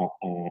histoire,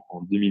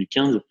 en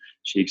 2015,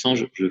 chez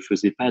Exchange, je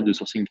faisais pas de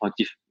sourcing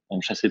proactif. On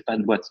ne chassait pas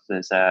de boîtes.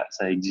 Ça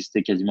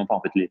existait quasiment pas.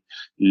 En fait,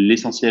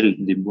 l'essentiel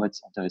des boîtes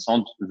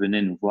intéressantes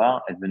venaient nous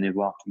voir. Elles venaient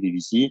voir tous les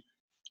VC.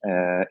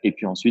 Et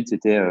puis ensuite,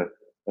 c'était un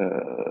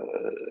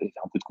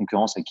peu de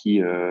concurrence à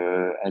qui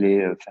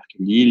allait faire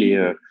quel deal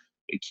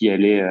et qui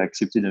allait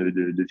accepter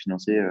de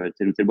financer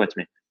telle ou telle boîte.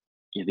 Mais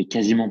il y avait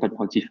quasiment pas de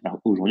proactif. Alors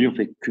aujourd'hui, on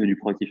fait que du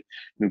proactif.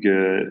 Donc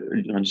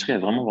l'industrie a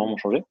vraiment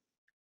changé.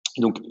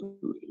 Donc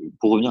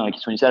pour revenir à la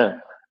question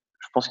initiale,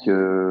 je pense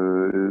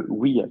que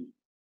oui, il y a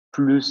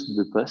plus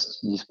de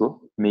postes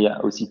dispo, mais il y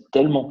a aussi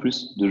tellement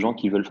plus de gens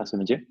qui veulent faire ce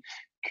métier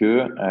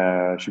que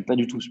je suis pas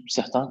du tout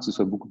certain que ce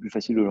soit beaucoup plus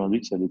facile aujourd'hui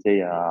que ça l'était il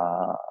y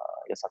a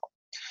 5 ans.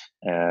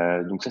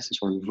 Donc ça, c'est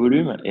sur le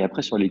volume. Et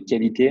après, sur les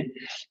qualités,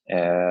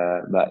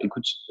 bah,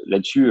 écoute,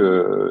 là-dessus,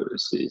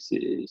 c'est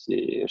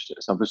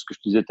un peu ce que je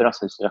te disais tout à l'heure,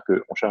 c'est-à-dire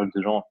qu'on cherche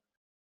des gens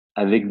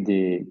avec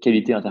des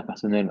qualités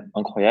interpersonnelles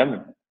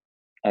incroyables,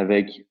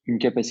 avec une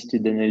capacité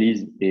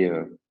d'analyse et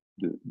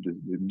de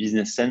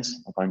business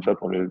sense, encore une fois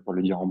pour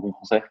le dire en bon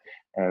français,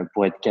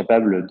 pour être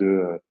capable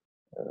de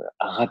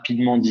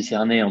rapidement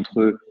discerner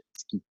entre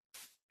ce qui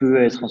peut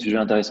être un sujet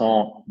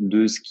intéressant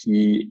de ce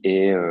qui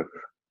est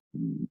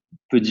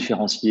peu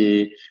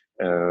différencié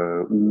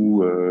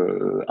ou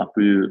un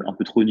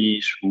peu trop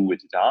niche ou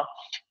etc.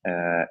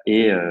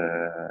 Et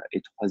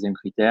troisième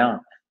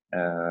critère,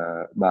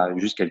 bah,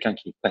 juste quelqu'un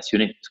qui est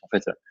passionné, parce qu'en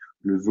fait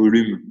le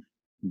volume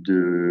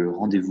de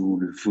rendez-vous,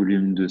 le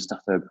volume de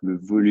start-up, le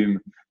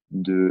volume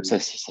de ça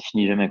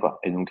finit jamais quoi.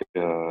 Et donc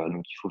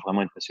il faut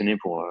vraiment être passionné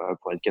pour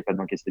être capable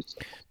d'encaisser tout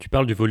ça. Tu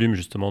parles du volume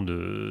justement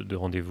de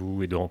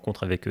rendez-vous et de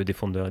rencontres avec des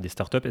fondeurs et des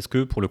startups. Est-ce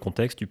que pour le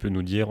contexte, tu peux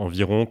nous dire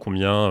environ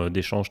combien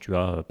d'échanges tu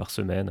as par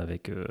semaine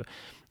avec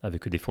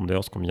des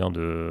founders, combien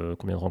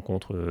de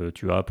rencontres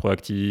tu as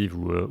proactives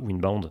ou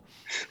inbound?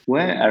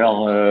 Ouais,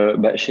 alors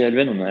bah, chez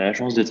Alven, on a la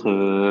chance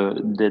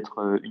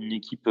d'être une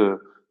équipe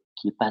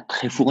qui est pas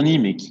très fournie,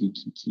 mais qui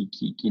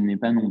n'est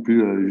pas non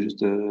plus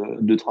juste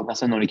deux, trois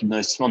personnes dans l'équipe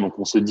d'investissement. Donc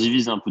on se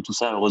divise un peu tout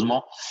ça,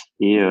 heureusement,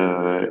 et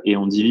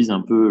on divise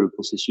un peu le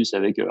processus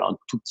avec un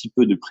tout petit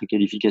peu de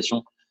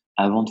préqualification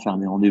avant de faire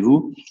des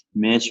rendez-vous.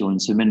 Mais sur une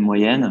semaine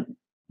moyenne,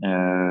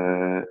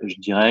 je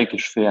dirais que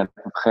je fais à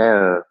peu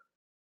près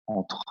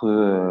entre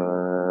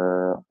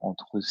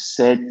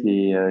 7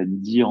 et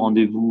 10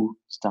 rendez-vous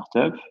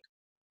start-up,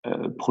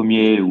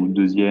 premier ou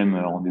deuxième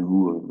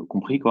rendez-vous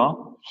compris,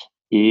 quoi,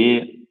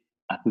 et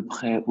à peu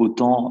près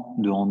autant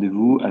de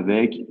rendez-vous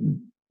avec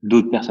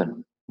d'autres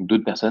personnes. Donc,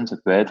 d'autres personnes, ça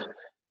peut être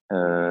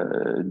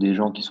des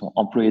gens qui sont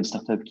employés de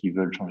start-up qui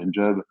veulent changer de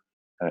job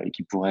et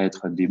qui pourraient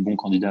être des bons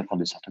candidats pour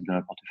des startups dans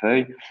leur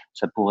portefeuille.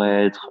 Ça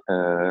pourrait être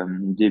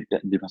des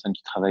personnes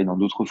qui travaillent dans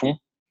d'autres fonds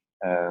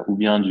ou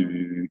bien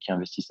qui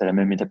investissent à la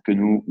même étape que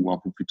nous, ou un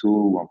peu plus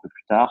tôt, ou un peu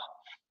plus tard,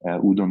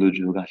 ou dans d'autres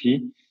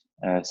géographies.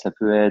 Ça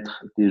peut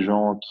être des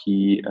gens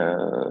qui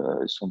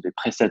sont des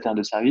prestataires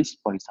de services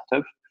pour les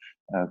startups,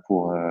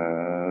 pour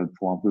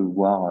un peu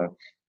voir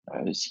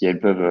si elles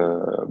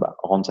peuvent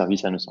rendre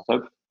service à nos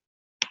startups.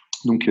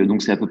 Donc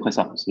c'est à peu près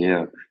ça. C'est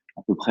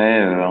à peu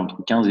près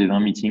entre 15 et 20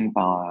 meetings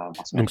par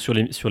semaine. Donc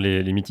sur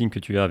les meetings que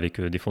tu as avec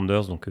des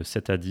founders, donc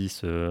 7 à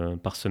 10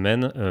 par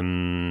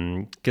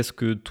semaine, qu'est-ce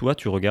que toi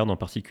tu regardes en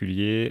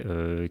particulier?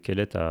 Quelle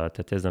est ta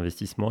thèse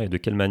d'investissement et de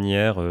quelle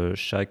manière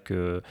chaque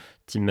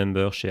team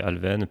member chez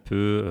Alven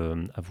peut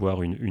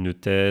avoir une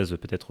thèse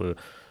peut-être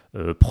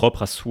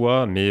propre à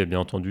soi, mais bien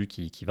entendu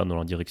qui va dans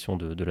la direction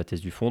de la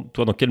thèse du fonds.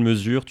 Toi, dans quelle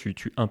mesure tu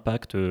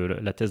impactes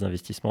la thèse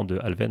d'investissement de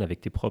Alven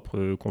avec tes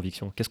propres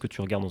convictions? Qu'est-ce que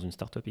tu regardes dans une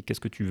startup et qu'est-ce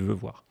que tu veux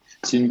voir?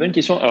 C'est une bonne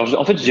question. Alors,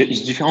 en fait,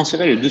 je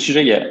différencierais les deux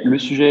sujets. Il y a le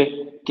sujet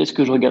qu'est-ce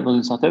que je regarde dans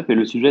une startup et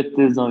le sujet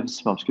thèse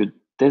d'investissement. Parce que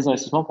thèse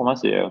d'investissement, pour moi,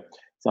 c'est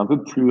un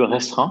peu plus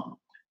restreint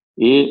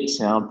et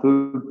c'est un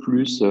peu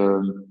plus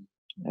euh,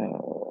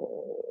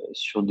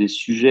 sur des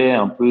sujets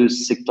un peu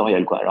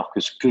sectoriels, quoi. Alors que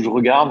ce que je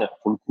regarde,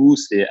 pour le coup,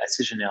 c'est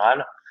assez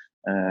général.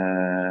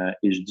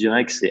 Et je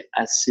dirais que c'est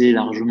assez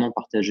largement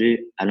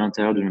partagé à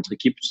l'intérieur de notre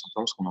équipe, tout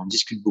simplement parce qu'on en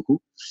discute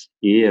beaucoup.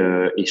 Et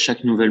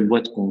chaque nouvelle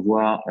boîte qu'on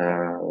voit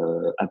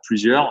à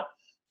plusieurs,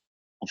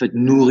 en fait,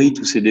 nourrit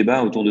tous ces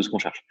débats autour de ce qu'on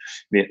cherche.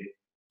 Mais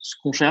ce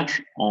qu'on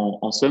cherche,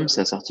 en somme,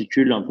 ça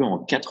s'articule un peu en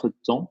 4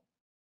 temps.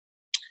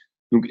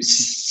 Donc,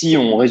 si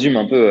on résume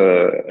un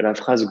peu la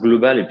phrase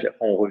globale, et puis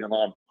après on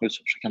reviendra un peu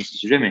sur chacun de ces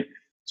sujets, mais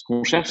ce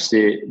qu'on cherche,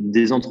 c'est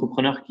des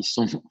entrepreneurs qui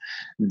sont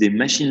des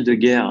machines de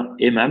guerre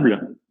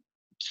aimables,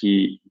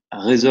 qui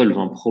résolvent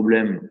un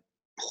problème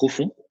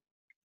profond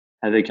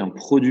avec un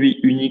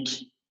produit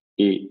unique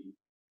et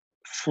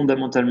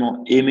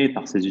fondamentalement aimé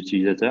par ses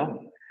utilisateurs,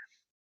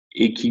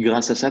 et qui,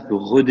 grâce à ça, peut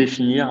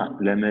redéfinir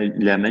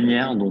la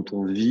manière dont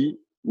on vit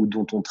ou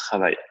dont on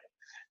travaille.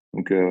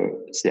 Donc,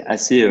 c'est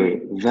assez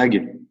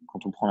vague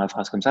quand on prend la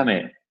phrase comme ça,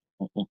 mais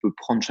on peut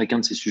prendre chacun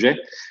de ces sujets.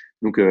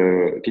 Donc,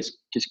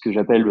 qu'est-ce que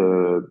j'appelle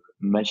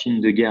machine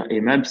de guerre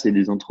aimable? C'est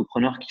des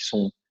entrepreneurs qui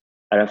sont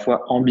à la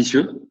fois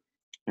ambitieux,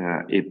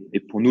 Et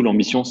pour nous,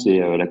 l'ambition, c'est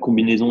la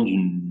combinaison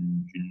d'une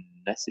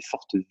assez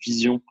forte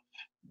vision,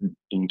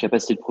 une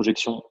capacité de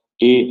projection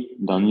et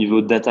d'un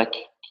niveau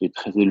d'attaque qui est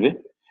très élevé.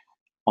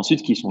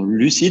 Ensuite, qui sont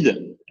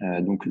lucides.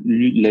 Donc,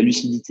 la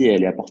lucidité,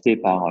 elle est apportée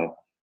par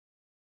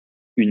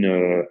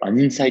un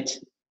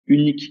insight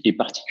unique et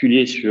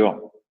particulier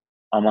sur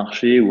un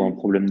marché ou un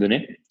problème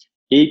donné,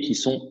 et qui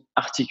sont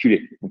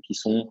articulés, donc qui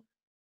sont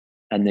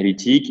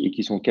analytiques et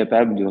qui sont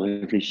capables de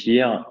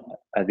réfléchir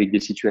avec des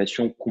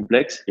situations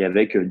complexes et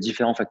avec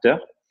différents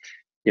facteurs.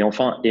 Et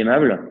enfin,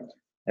 aimable.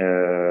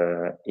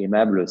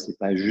 Aimable, c'est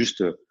pas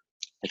juste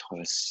être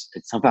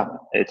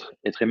sympa.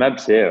 Être aimable,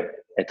 c'est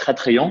être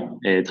attrayant,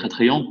 et être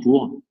attrayant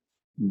pour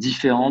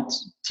différentes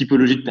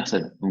typologies de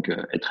personnes. Donc,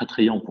 être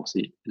attrayant pour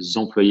ses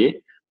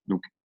employés.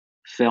 Donc,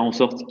 faire en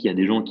sorte qu'il y a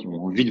des gens qui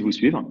ont envie de vous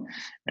suivre.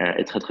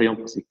 Être attrayant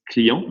pour ses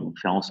clients. Donc,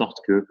 faire en sorte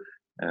que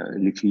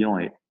les clients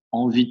aient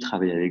envie de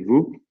travailler avec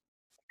vous.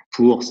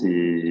 Pour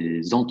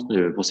ses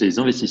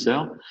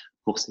investisseurs,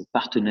 pour ses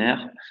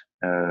partenaires,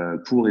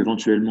 pour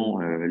éventuellement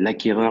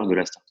l'acquéreur de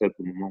la startup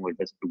au moment où elle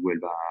va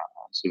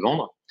se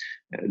vendre.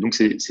 Donc,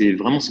 c'est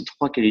vraiment ces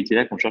trois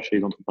qualités-là qu'on cherche chez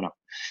les entrepreneurs.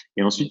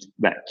 Et ensuite,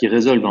 qui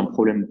résolvent un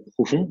problème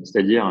profond,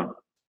 c'est-à-dire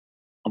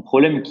un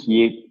problème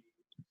qui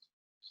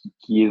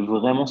est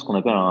vraiment ce qu'on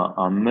appelle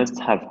un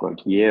must-have, quoi,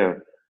 qui est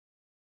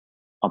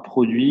un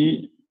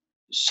produit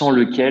sans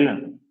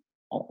lequel,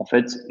 en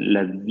fait,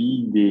 la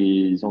vie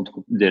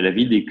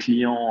des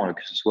clients,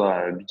 que ce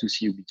soit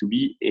B2C ou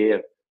B2B,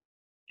 est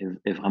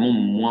vraiment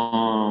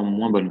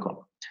moins bonne,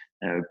 quoi.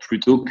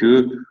 Plutôt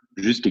que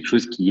juste quelque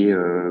chose qui est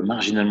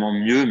marginalement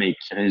mieux, mais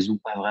qui résout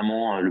pas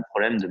vraiment le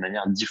problème de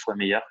manière 10 fois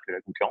meilleure que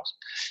la concurrence.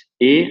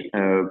 Et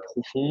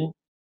profond,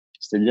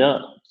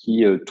 c'est-à-dire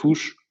qui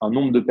touche un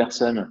nombre de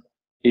personnes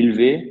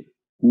élevé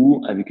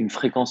ou avec une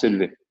fréquence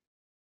élevée.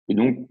 Et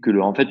donc que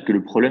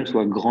le problème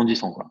soit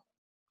grandissant, quoi.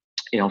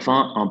 Et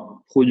enfin,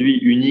 un produit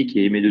unique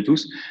et aimé de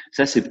tous,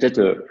 ça c'est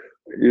peut-être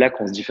là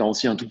qu'on se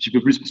différencie un tout petit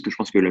peu plus, parce que je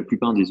pense que la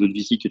plupart des autres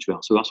VC que tu vas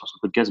recevoir sur ce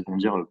podcast vont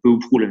dire peu ou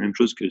prou la même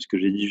chose que ce que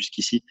j'ai dit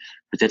jusqu'ici,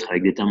 peut-être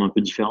avec des termes un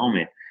peu différents,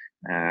 mais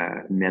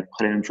à peu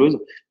près la même chose.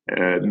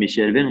 Mais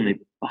chez Alven, on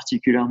est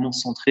particulièrement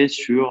centré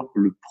sur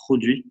le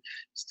produit,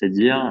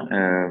 c'est-à-dire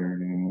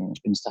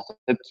une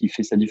startup qui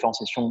fait sa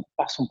différenciation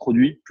par son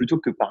produit plutôt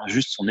que par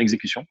juste son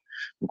exécution.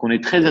 Donc on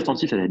est très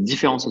attentif à la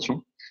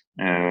différenciation.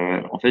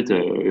 En fait,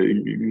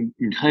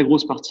 une très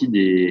grosse partie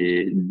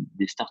des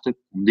startups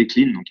qu'on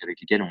décline, donc avec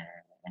lesquelles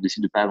on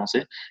décide de pas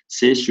avancer,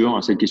 c'est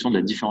sur cette question de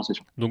la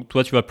différenciation. Donc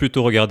toi, tu vas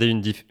plutôt regarder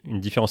une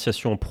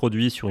différenciation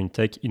produit sur une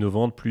tech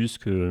innovante plus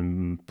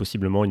que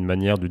possiblement une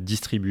manière de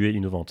distribuer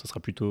innovante. Ce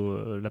sera plutôt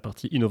la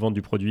partie innovante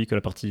du produit que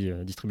la partie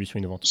distribution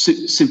innovante.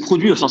 C'est le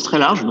produit au sens très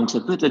large, donc ça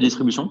peut être la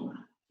distribution,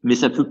 mais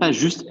ça peut pas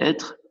juste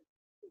être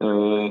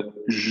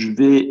je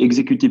vais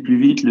exécuter plus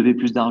vite, lever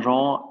plus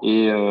d'argent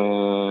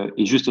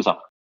et juste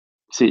ça.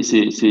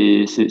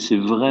 C'est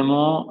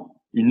vraiment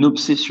une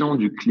obsession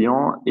du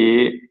client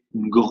et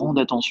une grande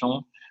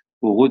attention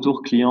au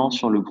retour client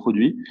sur le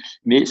produit.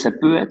 Mais ça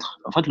peut être,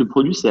 en fait, le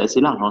produit, c'est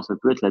assez large, hein. Ça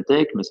peut être la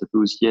tech, mais ça peut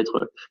aussi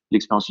être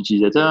l'expérience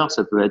utilisateur,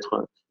 ça peut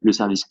être le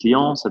service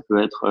client, ça peut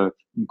être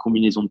une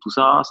combinaison de tout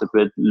ça, ça peut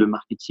être le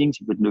marketing,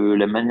 ça peut être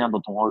la manière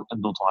dont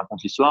on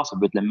raconte l'histoire, ça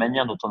peut être la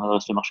manière dont on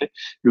adresse le marché.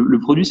 Le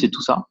produit, c'est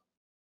tout ça,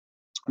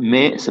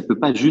 mais ça peut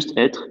pas juste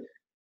être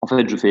en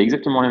fait, je fais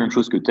exactement la même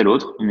chose que tel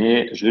autre,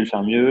 mais je vais le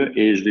faire mieux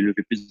et je vais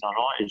lever plus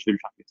d'argent et je vais le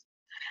faire plus.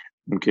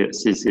 Donc,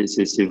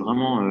 c'est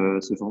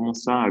vraiment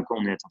ça à quoi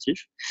on est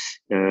attentif.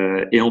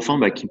 Et enfin,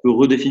 qui peut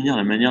redéfinir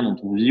la manière dont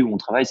on vit ou on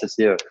travaille. Ça,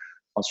 c'est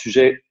un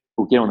sujet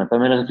auquel on a pas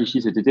mal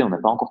réfléchi cet été. On n'a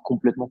pas encore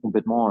complètement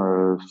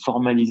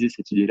formalisé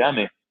cette idée-là,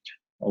 mais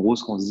en gros,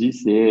 ce qu'on se dit,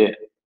 c'est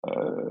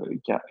qu'il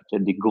y a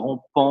des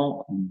grands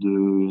pans de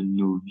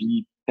nos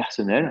vies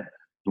personnelles.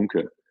 Donc,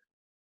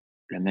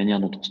 la manière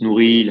dont on se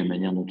nourrit, la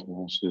manière dont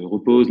on se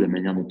repose, la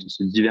manière dont on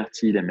se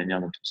divertit, la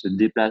manière dont on se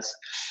déplace,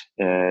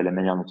 la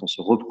manière dont on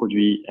se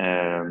reproduit,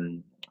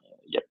 il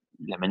y a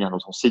la manière dont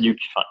on s'éduque.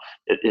 Enfin,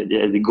 il y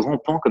a des grands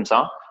pans comme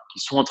ça qui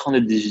sont en train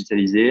d'être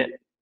digitalisés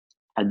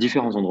à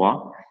différents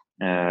endroits.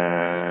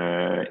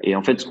 Et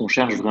en fait, ce qu'on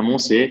cherche vraiment,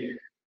 c'est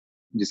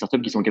des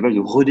startups qui sont capables de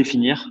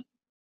redéfinir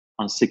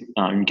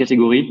une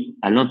catégorie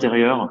à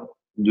l'intérieur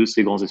de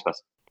ces grands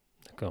espaces.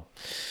 D'accord.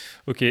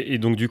 Ok, et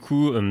donc du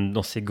coup,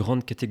 dans ces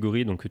grandes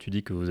catégories, donc que tu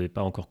dis que vous n'avez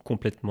pas encore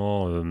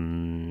complètement,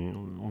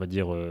 on va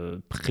dire,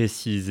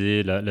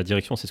 précisé la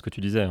direction, c'est ce que tu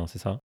disais, hein, c'est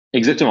ça?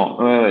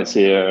 Exactement. Ouais,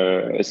 c'est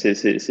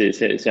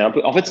un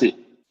peu. En fait,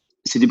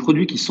 c'est des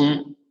produits qui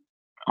sont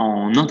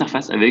en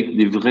interface avec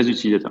des vrais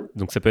utilisateurs.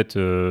 Donc ça peut être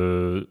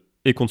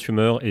et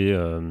consumer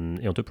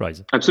et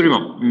enterprise.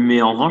 Absolument.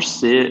 Mais en revanche,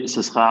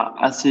 ce sera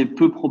assez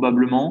peu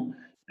probablement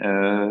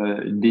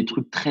des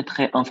trucs très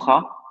très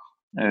infra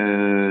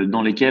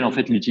dans lesquels en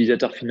fait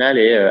l'utilisateur final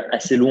est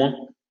assez loin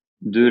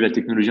de la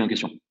technologie en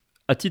question.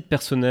 À titre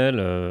personnel,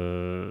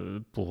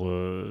 pour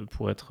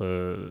être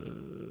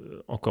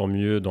encore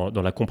mieux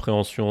dans la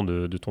compréhension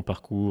de ton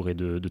parcours et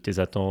de tes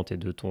attentes et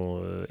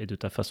de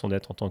ta façon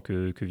d'être en tant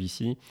que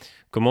VC,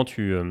 comment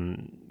tu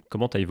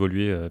comment tu as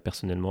évolué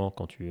personnellement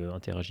quand tu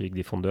interagis avec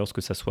des founders,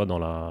 que ça soit dans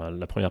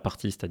la première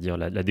partie, c'est-à-dire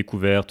la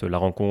découverte, la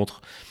rencontre,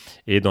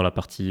 et dans la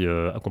partie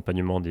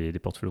accompagnement des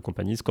portfolio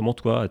companies. Comment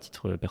toi, à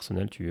titre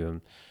personnel, tu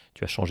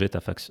as changé ta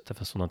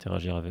façon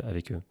d'interagir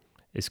avec eux?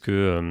 Est-ce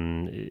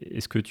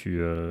que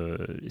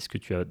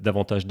tu as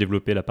davantage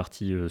développé la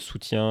partie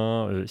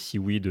soutien? Si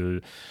oui,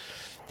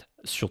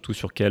 surtout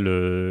sur quel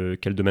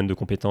domaine de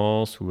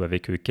compétences ou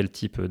avec quel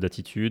type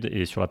d'attitude?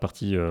 Et sur la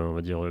partie, on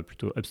va dire,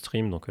 plutôt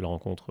upstream, donc la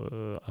rencontre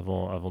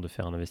avant de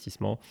faire un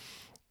investissement,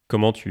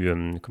 comment tu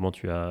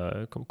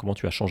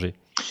as changé?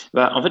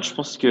 Bah, en fait, je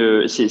pense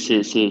que c'est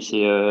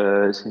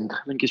une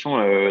très bonne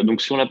question.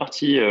 Donc, sur la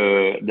partie,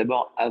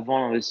 d'abord, avant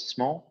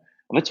l'investissement,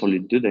 en fait, sur les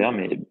deux d'ailleurs,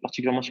 mais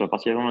particulièrement sur la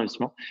partie avant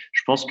l'investissement,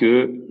 je pense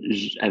que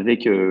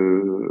avec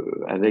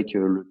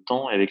le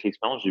temps et avec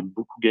l'expérience, j'ai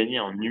beaucoup gagné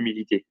en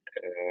humilité.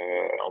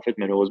 En fait,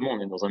 malheureusement,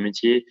 on est dans un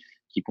métier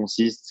qui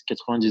consiste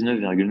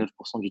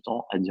 99,9% du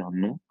temps à dire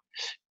non.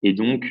 Et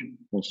donc,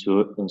 on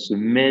se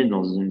met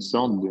dans une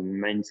sorte de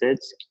mindset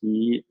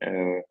qui,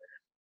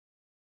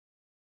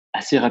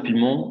 assez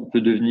rapidement, peut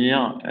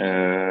devenir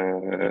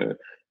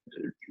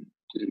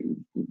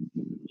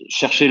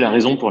chercher la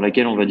raison pour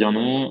laquelle on va dire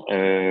non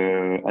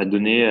à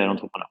donner à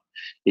l'entrepreneur.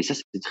 Et ça,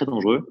 c'est très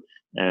dangereux.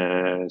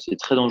 C'est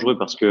très dangereux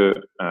parce que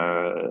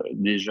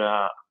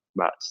déjà,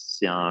 bah,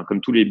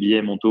 comme tous les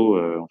biais mentaux,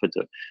 en fait,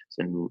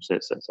 ça nous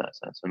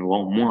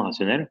rend moins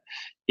rationnels.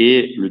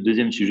 Et le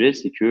deuxième sujet,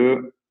 c'est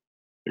que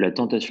la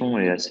tentation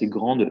est assez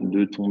grande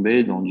de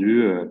tomber dans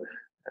du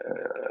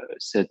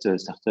cette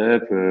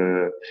startup,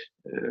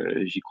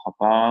 j'y crois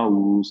pas,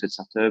 ou cette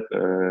startup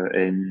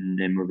est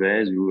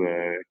mauvaise, ou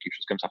quelque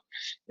chose comme ça.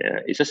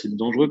 Et ça, c'est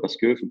dangereux parce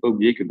que faut pas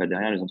oublier que bah,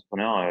 derrière les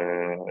entrepreneurs,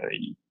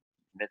 ils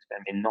mettent quand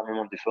même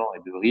énormément d'efforts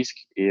et de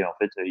risques, et en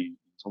fait, ils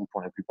ont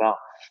pour la plupart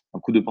un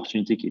coût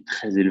d'opportunité qui est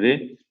très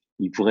élevé.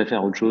 Ils pourraient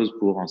faire autre chose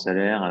pour un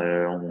salaire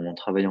en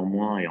travaillant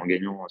moins et en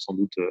gagnant sans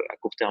doute à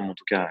court terme, en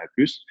tout cas,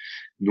 plus.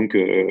 Donc,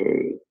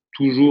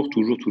 toujours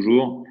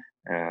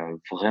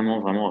vraiment,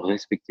 vraiment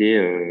respecter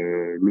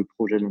le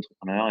projet de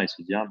l'entrepreneur et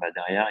se dire, bah,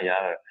 derrière, il y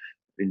a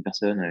une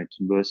personne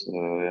qui bosse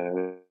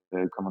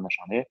comme un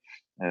acharné,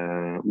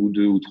 ou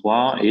deux ou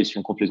trois, et si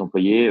on compte les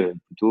employés,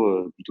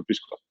 plutôt plus,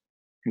 quoi.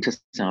 Donc ça,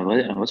 c'est un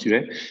vrai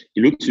sujet. Et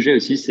l'autre sujet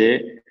aussi,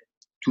 c'est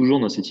toujours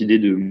dans cette idée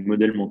de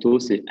modèles mentaux,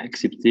 c'est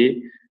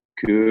accepter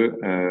que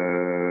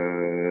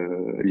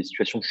les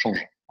situations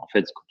changent. En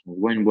fait, quand on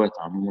voit une boîte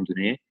à un moment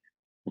donné,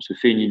 on se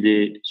fait une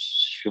idée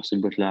sur cette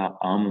boîte-là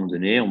à un moment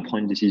donné, on prend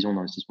une décision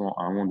d'investissement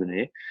à un moment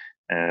donné,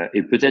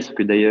 et peut-être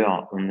que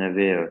d'ailleurs on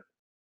avait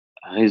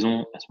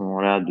raison à ce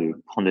moment-là de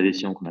prendre la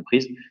décision qu'on a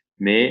prise,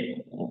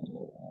 mais on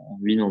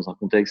vit dans un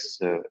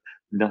contexte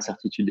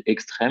d'incertitude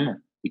extrême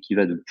et qui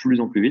va de plus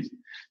en plus vite,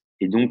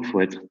 et donc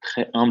faut être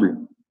très humble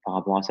par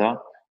rapport à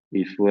ça,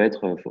 et faut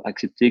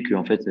accepter que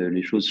en fait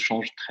les choses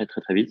changent très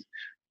très très vite,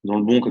 dans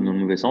le bon comme dans le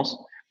mauvais sens,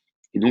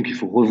 et donc il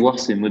faut revoir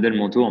ses modèles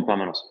mentaux en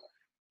permanence.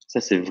 Ça,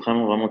 c'est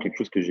vraiment, vraiment quelque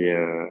chose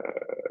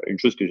une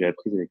chose que j'ai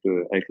apprise avec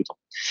le temps.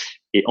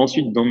 Et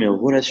ensuite, dans mes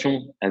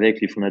relations avec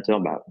les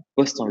fondateurs, bah,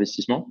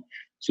 post-investissement,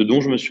 ce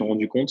dont je me suis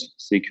rendu compte,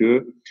 c'est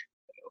que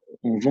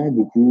on vend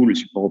beaucoup le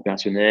support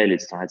opérationnel,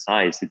 etc.,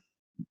 etc., et c'est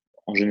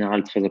en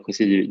général très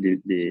apprécié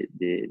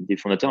des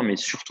fondateurs, mais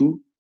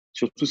surtout,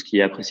 ce qui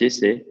est apprécié,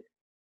 c'est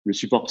le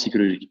support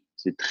psychologique.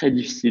 C'est très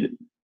difficile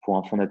pour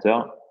un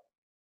fondateur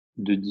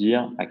de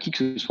dire à qui que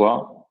ce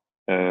soit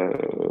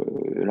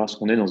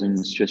lorsqu'on est dans une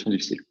situation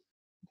difficile.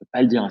 On peut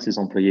pas le dire à ses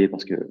employés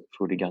parce que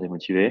faut les garder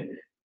motivés.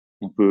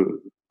 On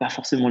peut pas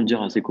forcément le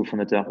dire à ses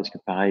cofondateurs parce que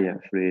pareil,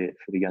 faut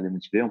les garder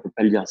motivés. On peut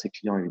pas le dire à ses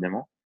clients,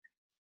 évidemment.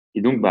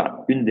 Et donc,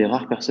 bah, une des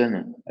rares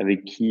personnes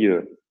avec qui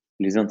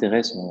les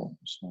intérêts sont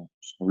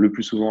le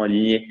plus souvent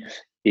alignés,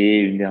 et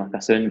une des rares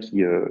personnes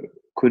qui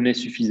connaît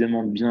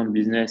suffisamment bien le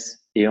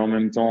business et en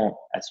même temps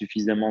a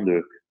suffisamment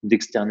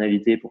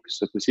d'externalité pour que ce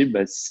soit possible,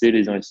 bah, c'est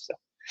les investisseurs.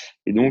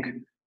 Et donc,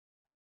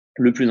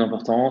 le plus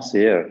important,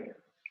 c'est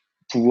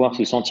pouvoir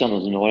se sentir dans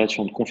une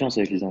relation de confiance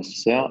avec les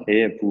investisseurs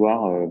et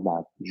pouvoir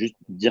bah, juste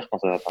dire quand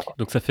ça va pas, quoi.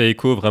 Donc ça fait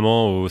écho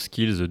vraiment aux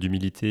skills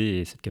d'humilité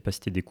et cette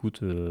capacité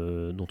d'écoute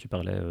dont tu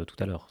parlais tout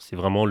à l'heure. C'est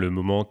vraiment le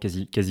moment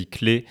quasi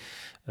clé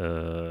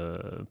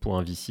pour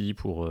un VC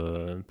pour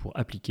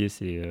appliquer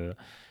ses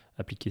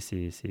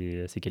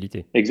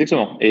qualités.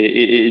 Exactement.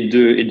 Et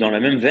dans la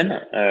même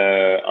veine,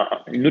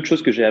 une autre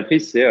chose que j'ai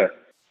apprise, c'est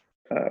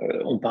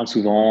on parle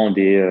souvent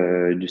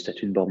du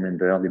statut de board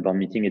member, des board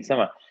meetings et tout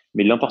ça,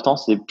 mais l'important,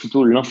 c'est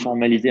plutôt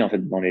l'informalité en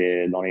fait dans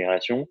les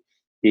relations,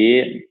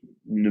 et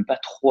ne pas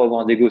trop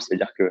avoir d'ego.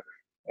 C'est-à-dire que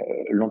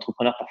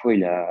l'entrepreneur, parfois,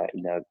 il a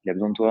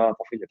besoin de toi,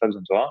 parfois, il n'a pas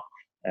besoin de toi.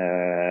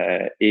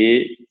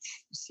 Et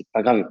c'est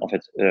pas grave, en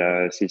fait.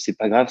 C'est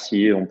pas grave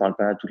si on parle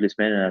pas toutes les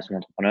semaines à son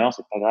entrepreneur.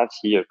 C'est pas grave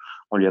si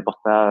on lui apporte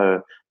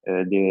pas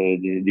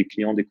des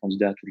clients, des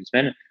candidats toutes les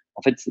semaines.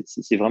 En fait,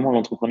 c'est vraiment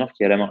l'entrepreneur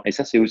qui a la main. Et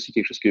ça, c'est aussi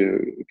quelque chose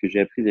que j'ai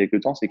appris avec le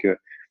temps, c'est que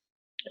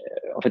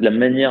en fait, la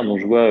manière dont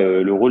je vois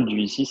le rôle du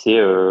VC, c'est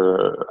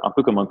un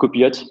peu comme un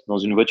copilote dans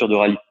une voiture de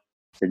rallye.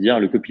 C'est-à-dire,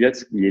 le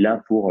copilote, il est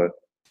là pour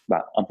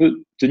un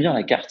peu tenir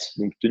la carte,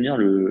 donc tenir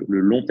le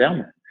long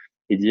terme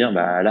et dire,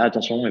 là,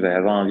 attention, il va y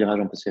avoir un virage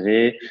un peu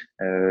serré,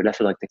 là, il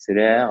faudra que tu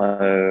accélères,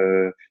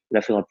 là,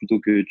 il faudra plutôt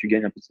que tu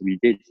gagnes un peu de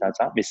stabilité, etc.,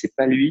 etc. Mais c'est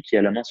pas lui qui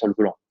a la main sur le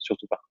volant,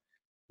 surtout pas.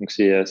 Donc,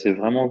 c'est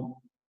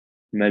vraiment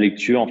ma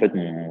lecture, en fait,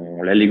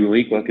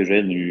 l'allégorie quoi, que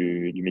j'ai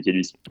du métier de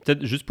VC.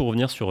 Peut-être juste pour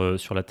revenir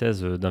sur la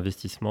thèse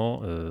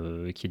d'investissement,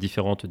 qui est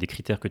différente des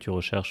critères que tu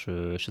recherches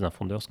chez un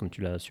fondeur, comme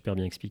tu l'as super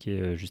bien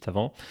expliqué juste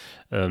avant.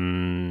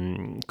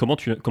 Comment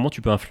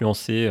tu peux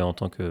influencer en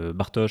tant que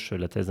Bartosz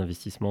la thèse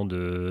d'investissement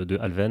de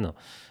Alven?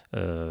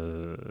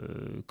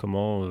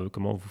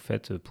 Comment vous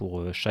faites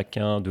pour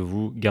chacun de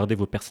vous garder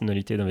vos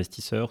personnalités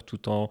d'investisseurs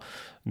tout en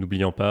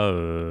n'oubliant pas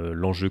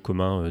l'enjeu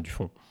commun du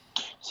fonds?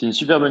 C'est une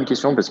super bonne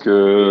question parce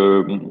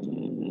que,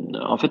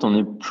 en fait, on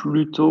est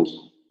plutôt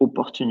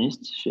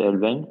opportuniste chez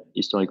Alven,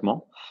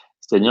 historiquement.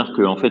 C'est-à-dire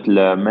que, en fait,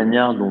 la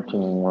manière dont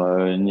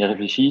on y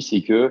réfléchit,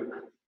 c'est que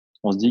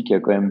on se dit qu'il y a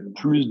quand même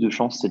plus de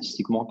chances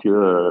statistiquement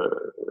que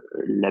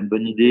la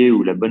bonne idée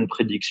ou la bonne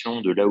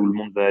prédiction de là où le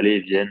monde va aller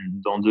vienne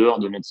d'en dehors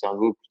de notre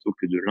cerveau plutôt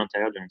que de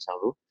l'intérieur de notre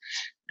cerveau.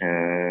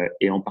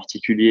 Et en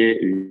particulier,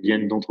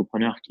 viennent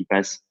d'entrepreneurs qui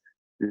passent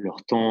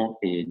leur temps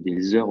et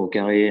des heures au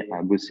carré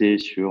à bosser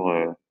sur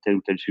tel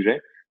ou tel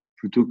sujet,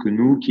 plutôt que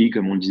nous qui,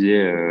 comme on le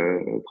disait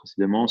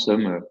précédemment,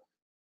 sommes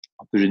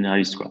un peu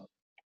généralistes, quoi.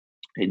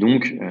 Et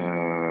donc,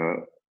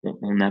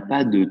 on n'a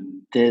pas de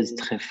thèse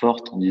très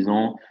forte en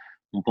disant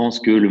on pense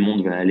que le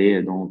monde va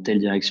aller dans telle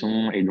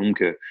direction et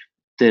donc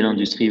telle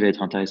industrie va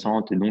être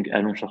intéressante et donc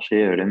allons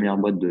chercher la meilleure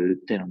boîte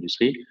de telle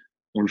industrie.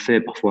 On le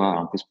fait parfois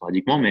un peu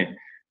sporadiquement, mais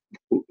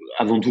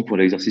avant tout pour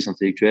l'exercice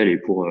intellectuel et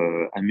pour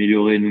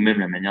améliorer nous-mêmes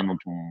la manière dont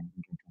on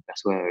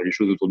perçoit les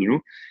choses autour de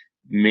nous.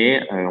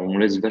 Mais on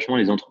laisse vachement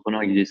les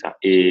entrepreneurs guider ça.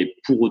 Et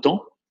pour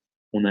autant,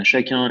 on a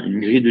chacun une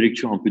grille de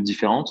lecture un peu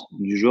différente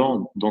du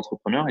genre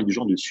d'entrepreneur et du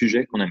genre de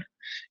sujet qu'on aime.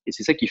 Et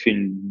c'est ça qui fait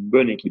une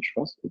bonne équipe, je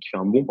pense, et qui fait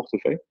un bon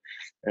portefeuille.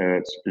 La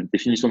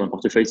définition d'un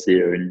portefeuille, c'est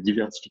une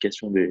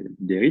diversification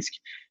des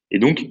risques, et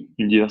donc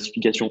une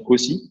diversification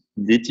aussi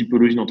des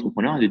typologies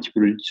d'entrepreneurs et des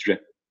typologies de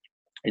sujets.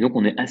 Et donc,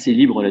 on est assez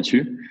libre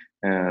là-dessus.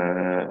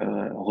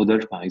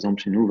 Rodolphe, par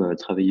exemple, chez nous, va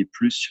travailler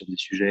plus sur des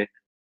sujets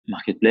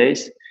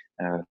marketplace.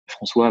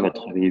 François va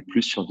travailler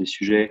plus sur des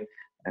sujets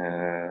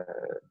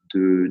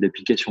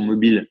d'applications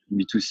mobiles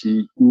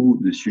B2C ou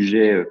de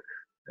sujets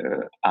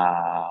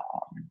à,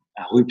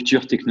 à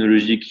rupture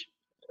technologique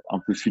un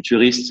peu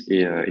futuriste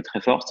et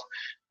très forte.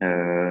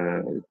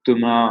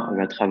 Thomas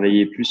va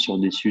travailler plus sur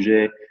des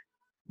sujets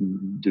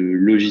de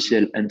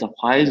logiciels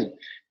enterprise.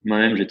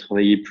 Moi-même, j'ai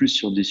travaillé plus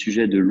sur des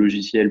sujets de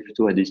logiciels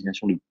plutôt à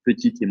destination de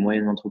petites et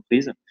moyennes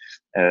entreprises.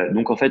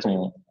 Donc, en fait,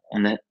 on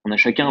a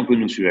chacun un peu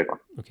nos sujets, quoi.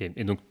 Ok,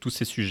 et donc tous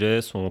ces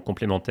sujets sont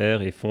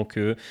complémentaires et font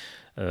que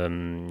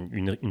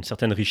une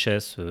certaine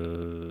richesse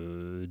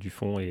du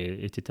fonds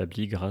est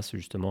établie grâce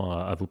justement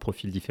à vos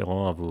profils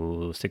différents, à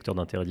vos secteurs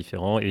d'intérêt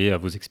différents et à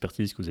vos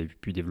expertises que vous avez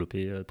pu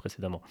développer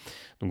précédemment.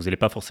 Donc vous n'allez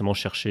pas forcément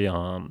chercher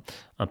un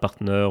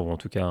partenaire ou en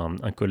tout cas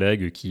un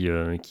collègue qui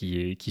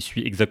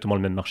suit exactement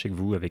le même marché que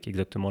vous, avec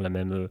exactement la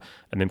même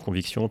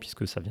conviction,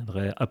 puisque ça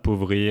viendrait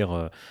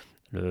appauvrir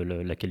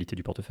la qualité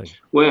du portefeuille.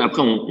 Ouais,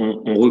 après,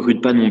 on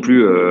recrute pas non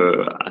plus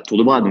à tour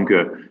de bras. Donc,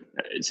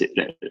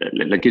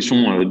 la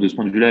question de ce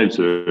point de vue-là, elle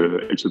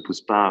se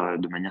pose pas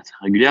de manière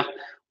très régulière.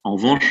 En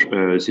revanche,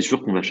 c'est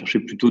sûr qu'on va chercher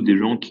plutôt des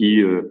gens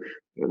qui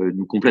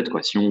nous complètent,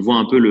 quoi. Si on voit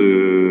un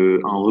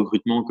peu un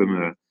recrutement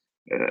comme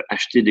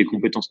acheter des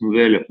compétences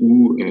nouvelles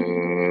ou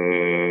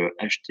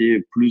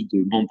acheter plus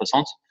de bandes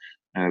passantes,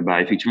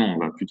 effectivement, on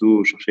va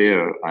plutôt chercher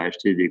à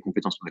acheter des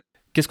compétences nouvelles.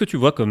 Qu'est-ce que tu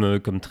vois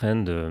comme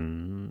trend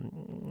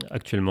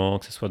actuellement,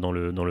 que ce soit dans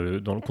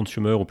le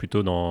consumer ou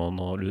plutôt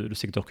dans le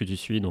secteur que tu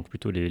suis, donc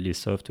plutôt les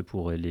soft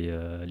pour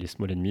les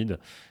small and mid?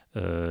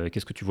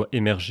 Qu'est-ce que tu vois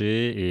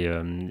émerger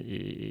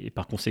et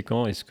par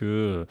conséquent, est-ce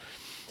que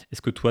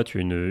toi, tu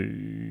as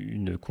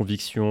une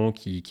conviction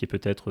qui est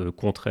peut-être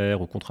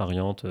contraire ou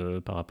contrariante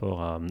par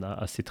rapport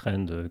à ces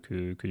trends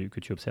que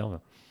tu observes?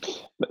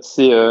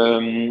 C'est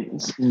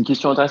une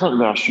question intéressante.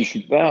 Alors, je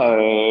suis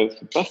pas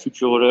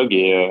futurologue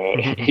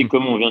et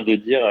comme on vient de le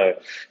dire,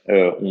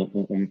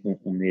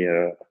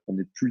 on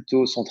est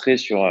plutôt centré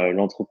sur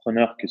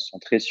l'entrepreneur que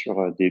centré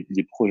sur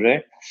des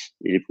projets.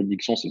 Et les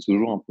prédictions, c'est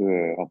toujours un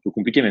peu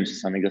compliqué, même si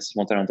c'est un exercice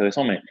mental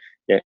intéressant. Mais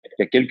il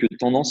y a quelques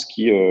tendances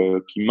qui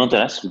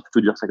m'intéressent. Je vais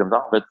plutôt dire ça comme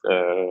ça. En fait,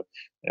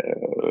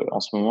 en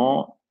ce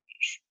moment,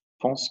 je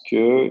pense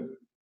que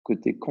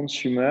côté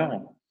consumer,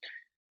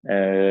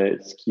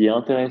 ce qui est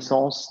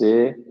intéressant,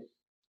 c'est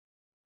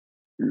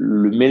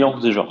le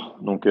mélange des genres.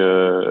 Donc,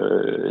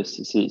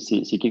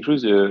 c'est quelque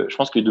chose. Je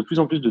pense que de plus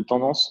en plus de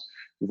tendances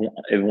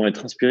elles vont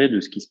être inspirées de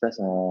ce qui se passe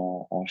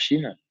en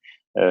Chine,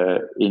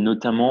 et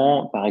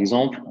notamment, par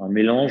exemple, un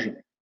mélange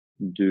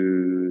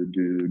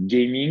de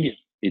gaming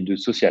et de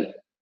social.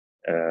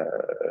 Euh,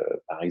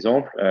 Par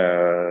exemple,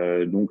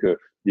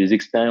 des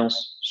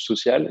expériences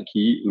sociales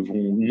qui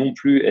vont non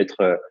plus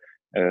être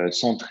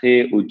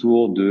centrées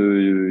autour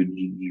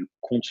du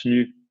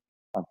contenu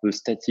un peu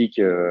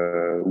statique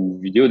ou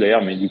vidéo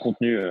d'ailleurs, mais du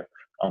contenu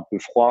un peu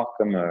froid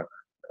comme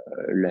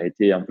l'a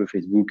été un peu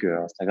Facebook,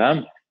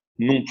 Instagram,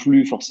 non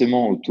plus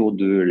forcément autour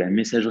de la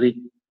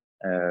messagerie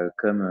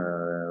comme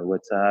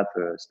WhatsApp,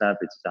 Snap,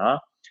 etc.,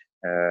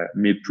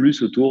 mais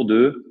plus autour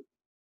de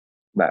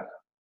bah,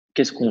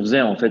 qu'est-ce qu'on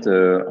faisait en fait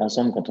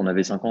ensemble quand on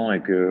avait 5 ans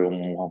et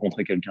qu'on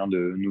rencontrait quelqu'un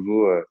de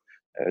nouveau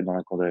dans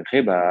la cour de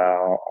récré.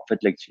 En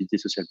fait, l'activité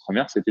sociale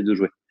première, c'était de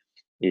jouer.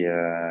 Et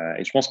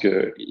je pense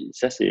que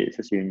ça c'est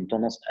une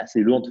tendance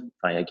assez lourde.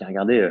 Enfin, il y a qu'à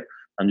regarder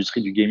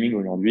l'industrie du gaming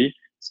aujourd'hui,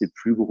 c'est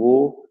plus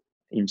gros,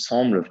 il me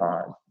semble.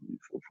 Enfin,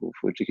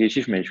 faut checker les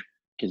chiffres, mais je suis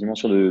quasiment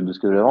sûr de ce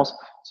que j'avance.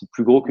 C'est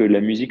plus gros que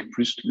la musique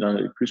plus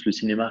le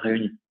cinéma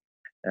réuni.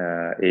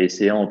 Et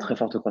c'est en très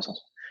forte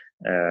croissance.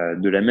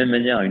 De la même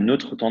manière, une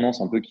autre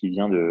tendance un peu qui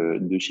vient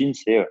de Chine,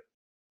 c'est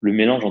le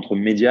mélange entre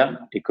médias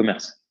et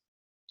commerce.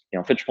 Et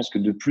en fait, je pense que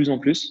de plus en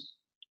plus,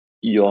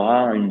 il y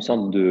aura une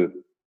sorte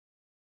de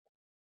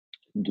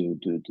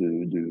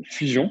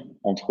fusion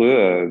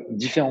entre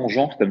différents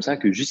genres comme ça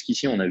que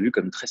jusqu'ici on a vu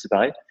comme très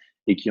séparés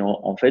et qui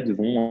en fait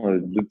vont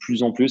de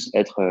plus en plus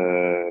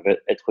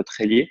être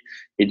très liés.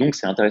 Et donc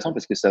c'est intéressant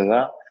parce que ça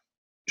va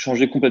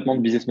changer complètement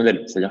de business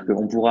model. C'est-à-dire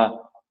qu'on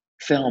pourra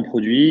faire un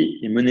produit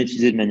et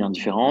monétiser de manière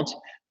différente.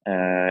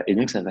 Et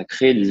donc, ça va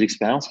créer des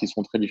expériences qui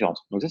seront très différentes.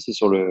 Donc, ça, c'est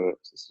sur le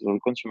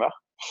consumer.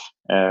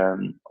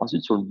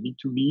 Ensuite, sur le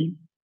B2B,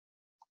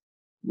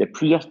 il y a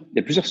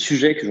plusieurs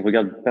sujets que je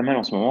regarde pas mal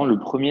en ce moment. Le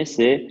premier,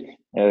 c'est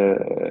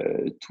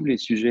tous les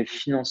sujets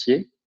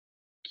financiers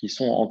qui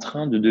sont en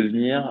train de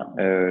devenir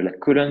la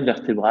colonne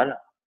vertébrale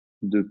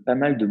de pas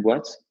mal de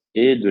boîtes.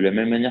 Et de la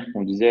même manière qu'on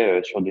le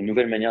disait sur des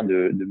nouvelles manières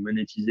de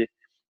monétiser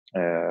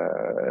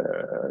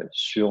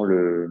sur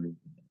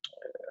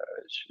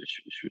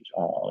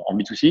en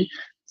B2C,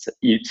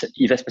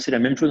 il va se passer la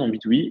même chose en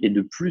B2B et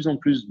de plus en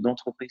plus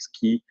d'entreprises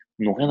qui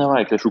n'ont rien à voir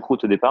avec la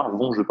choucroute au départ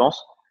vont, je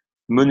pense,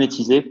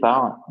 monétiser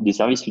par des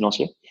services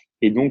financiers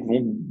et donc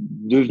vont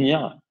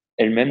devenir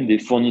elles-mêmes des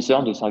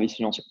fournisseurs de services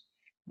financiers.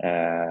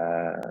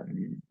 Euh,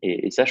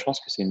 et ça, je pense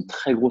que c'est une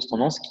très grosse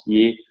tendance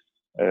qui est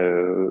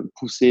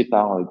poussée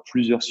par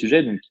plusieurs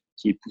sujets, donc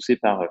qui est poussée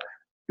par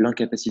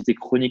l'incapacité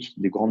chronique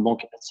des grandes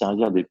banques à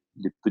servir des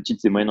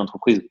petites et moyennes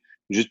entreprises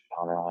juste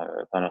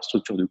par leur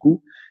structure de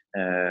coûts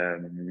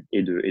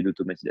et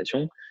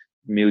d'automatisation,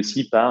 mais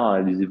aussi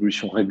par des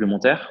évolutions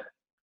réglementaires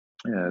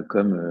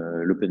comme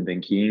l'open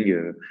banking,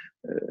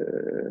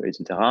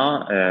 etc.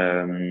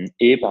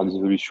 Et par des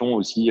évolutions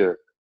aussi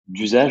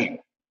d'usage,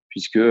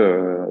 puisque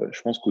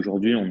je pense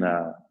qu'aujourd'hui, on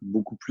a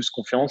beaucoup plus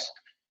confiance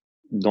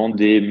dans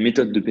des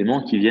méthodes de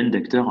paiement qui viennent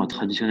d'acteurs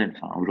traditionnels.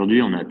 Enfin,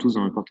 aujourd'hui, on a tous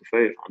dans notre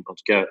portefeuille, enfin, en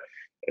tout cas,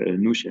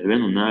 nous, chez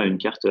Even, on a une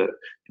carte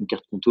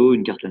Conto,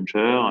 une carte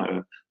Launcher,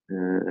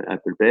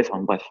 Apple Pay,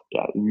 enfin bref, il y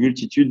a une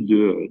multitude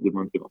de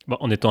moyens de paiement. Bon,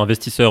 en étant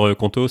investisseur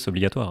Conto, c'est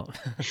obligatoire.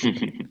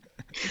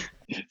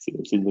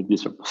 C'est une bonne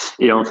question.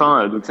 Et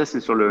enfin, donc ça c'est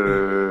sur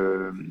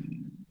le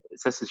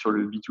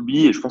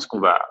B2B et je pense on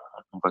va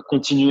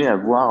continuer à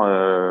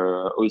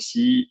voir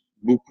aussi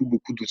beaucoup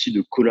d'outils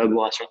de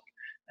collaboration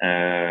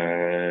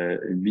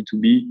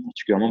B2B,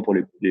 particulièrement pour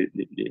les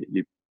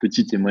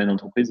petites et moyennes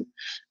entreprises.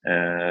 Il y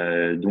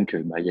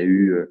a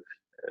eu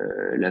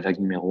la vague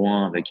numéro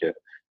 1 avec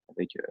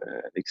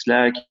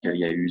Slack, il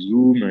y a eu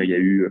Zoom, il y a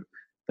eu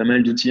pas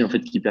mal d'outils en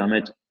fait qui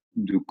permettent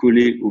de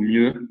coller au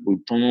mieux aux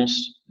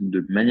tendances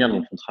de manière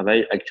dont on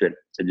travaille actuelle,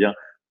 c'est-à-dire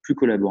plus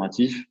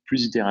collaboratif,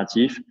 plus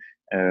itératif,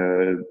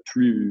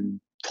 plus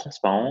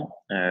transparent,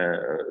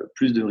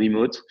 plus de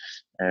remote,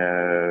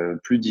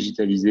 plus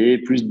digitalisé,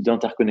 plus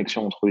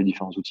d'interconnexion entre les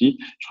différents outils.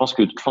 Je pense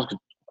que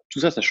tout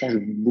ça, ça change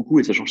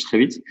beaucoup et ça change très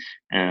vite.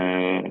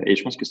 Et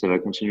je pense que ça va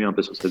continuer un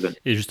peu sur cette veine.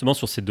 Et justement,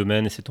 sur ces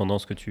domaines et ces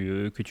tendances que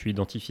tu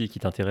identifies, qui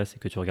t'intéressent et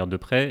que tu regardes de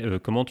près,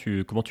 comment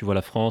tu vois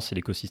la France et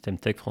l'écosystème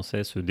tech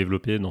français se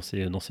développer dans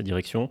ces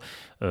directions?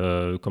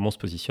 Comment on se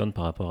positionne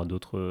par rapport à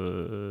d'autres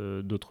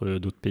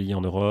pays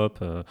en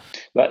Europe?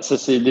 Ça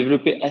s'est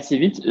développé assez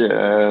vite.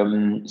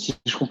 Si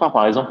je compare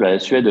par exemple à la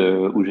Suède,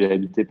 où j'ai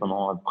habité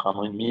pendant à peu près 1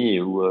 an et demi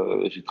et où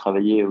j'ai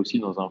travaillé aussi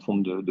dans un fonds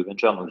de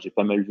venture, donc j'ai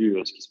pas mal vu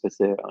ce qui se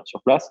passait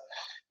sur place.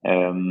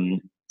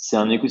 C'est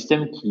un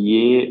écosystème qui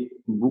est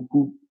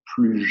beaucoup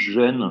plus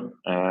jeune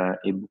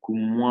et beaucoup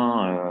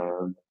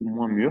moins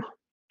mûr.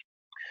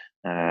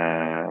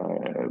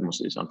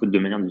 C'est un peu deux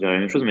manières de dire la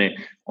même chose, mais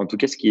en tout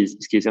cas, ce qui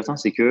est certain,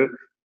 c'est que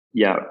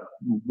il y a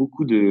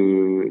beaucoup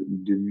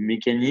de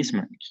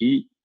mécanismes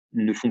qui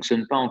ne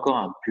fonctionnent pas encore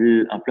à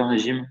plein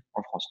régime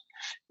en France.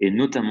 Et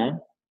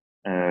notamment,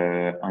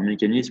 un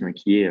mécanisme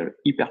qui est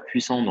hyper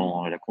puissant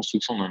dans la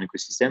construction d'un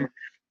écosystème,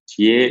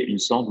 qui est une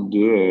sorte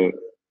de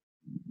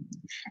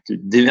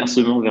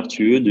déversement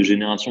vertueux de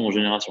génération en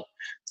génération.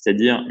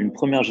 C'est-à-dire une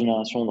première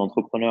génération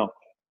d'entrepreneurs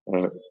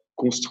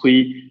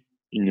construit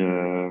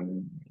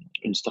une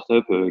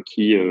startup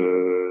qui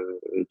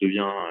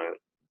devient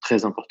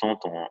très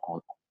importante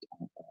en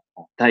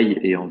taille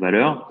et en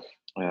valeur,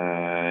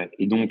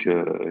 et donc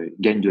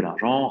gagne de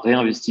l'argent,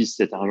 réinvestissent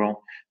cet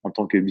argent en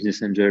tant que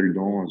business angel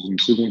dans une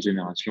seconde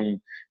génération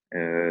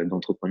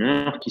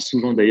d'entrepreneurs, qui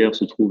souvent d'ailleurs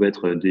se trouvent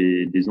être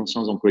des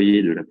anciens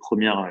employés de la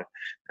première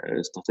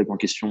startup en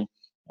question,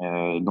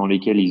 dans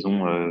lesquels ils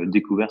ont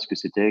découvert ce que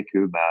c'était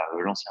que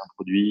lancer un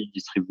produit,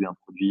 distribuer un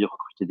produit,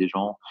 recruter des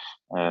gens,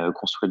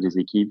 construire des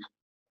équipes,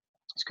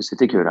 ce que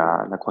c'était que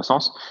la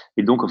croissance.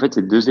 Et donc, en fait,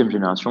 cette deuxième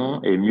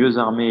génération est mieux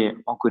armée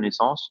en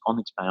connaissances, en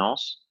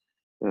expérience,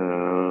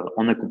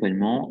 en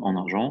accompagnement, en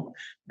argent,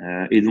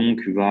 et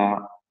donc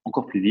va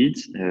encore plus vite.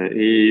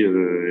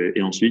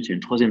 Et ensuite, il y a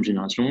une troisième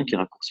génération qui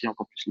raccourcit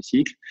encore plus les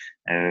cycles.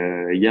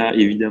 Il y a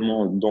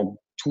évidemment, dans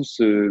tout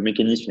ce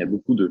mécanisme, il y a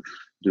beaucoup de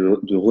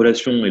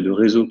relations et de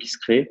réseaux qui se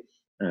créent.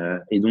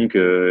 Et donc,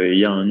 il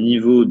y a un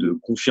niveau de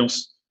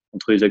confiance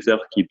entre les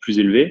acteurs qui est plus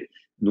élevé.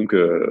 Donc,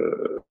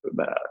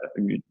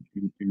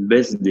 une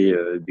baisse des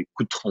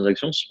coûts de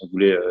transaction, si on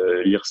voulait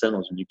lire ça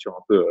dans une lecture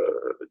un peu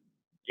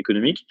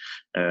économique,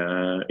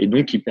 et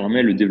donc qui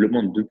permet le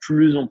développement de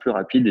plus en plus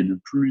rapide et de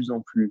plus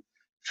en plus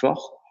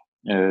fort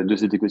de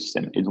cet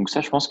écosystème. Et donc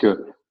ça, je pense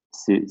que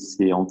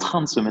c'est en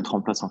train de se mettre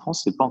en place en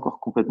France. C'est pas encore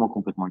complètement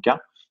le cas.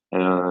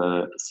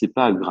 C'est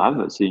pas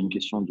grave, c'est une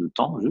question de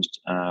temps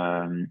juste.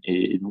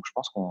 Et donc je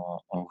pense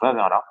qu'on va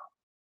vers là.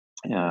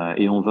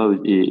 Et on va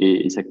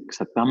et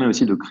ça permet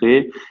aussi de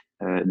créer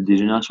des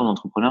générations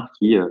d'entrepreneurs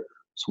qui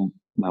sont,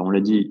 on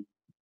l'a dit,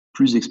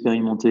 plus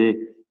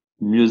expérimentés,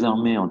 mieux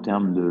armés en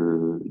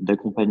termes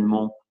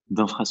d'accompagnement,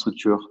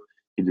 d'infrastructure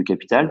et de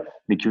capital,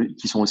 mais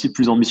qui sont aussi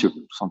plus ambitieux,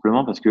 tout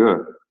simplement parce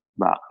que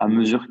à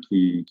mesure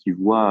qu'ils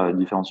voient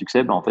différents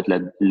succès, en fait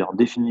leur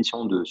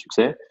définition de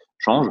succès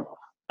change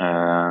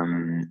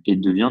et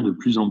devient de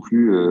plus en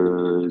plus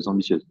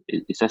ambitieuse.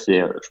 Et ça, c'est,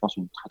 je pense,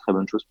 une très très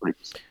bonne chose pour les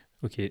pistes.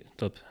 Ok,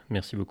 top,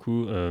 merci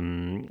beaucoup.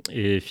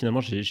 Et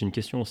finalement, j'ai une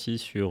question aussi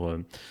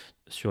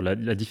sur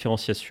la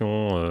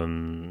différenciation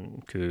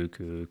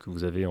que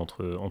vous avez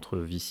entre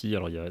VC.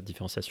 Alors, il y a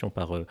différenciation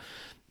par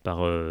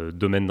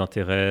domaine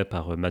d'intérêt,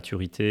 par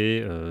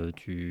maturité.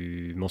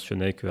 Tu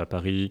mentionnais qu'à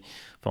Paris,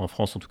 enfin en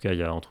France en tout cas, il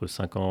y a entre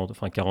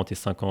 40 et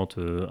 50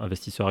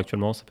 investisseurs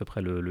actuellement. C'est à peu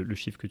près le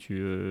chiffre que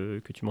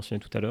tu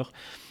mentionnais tout à l'heure.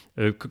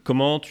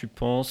 Comment tu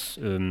penses,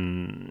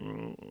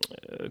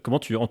 comment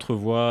tu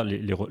entrevois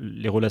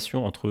les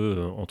relations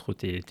entre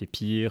tes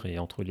peers et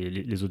entre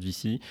les autres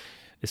VC?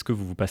 Est-ce que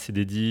vous vous passez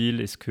des deals?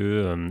 Est-ce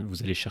que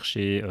vous allez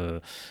chercher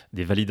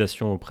des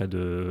validations auprès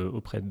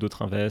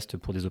d'autres invests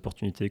pour des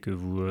opportunités que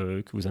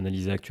vous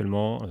analysez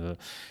actuellement?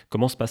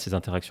 Comment se passent ces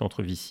interactions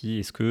entre VC?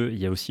 Est-ce qu'il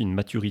y a aussi une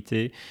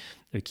maturité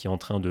qui est en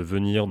train de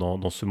venir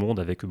dans ce monde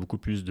avec beaucoup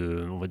plus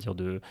on va dire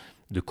de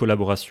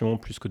collaboration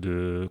plus que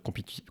de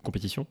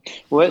compétition?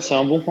 Ouais, c'est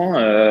un bon point.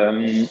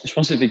 Je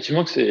pense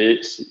effectivement que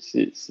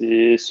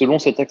c'est selon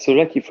cet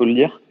axe-là qu'il faut le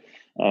lire.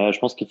 Je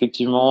pense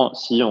qu'effectivement,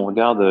 si on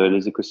regarde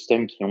les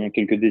écosystèmes qui ont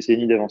quelques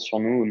décennies d'avance sur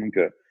nous, donc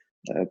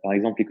par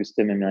exemple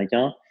l'écosystème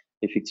américain,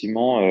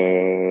 effectivement,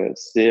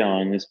 c'est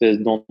une espèce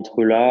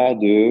d'entre-là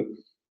de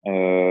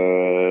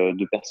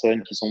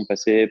personnes qui sont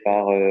passées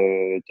par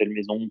telle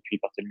maison, puis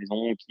par telle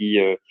maison, qui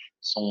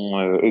sont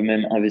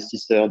eux-mêmes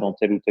investisseurs dans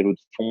tel ou tel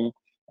autre fonds.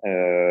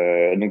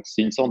 Donc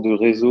c'est une sorte de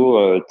réseau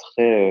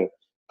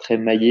très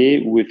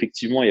maillé où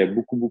effectivement il y a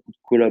beaucoup de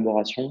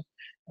collaboration.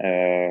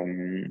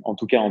 En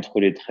tout cas entre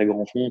les très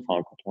grands fonds.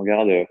 Enfin, quand on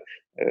regarde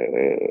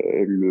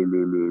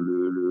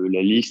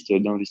la liste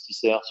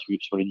d'investisseurs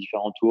sur les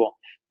différents tours,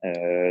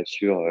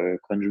 sur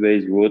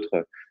Crunchbase ou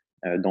autres,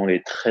 dans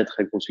les très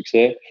très gros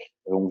succès,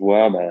 on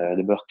voit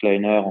d'abord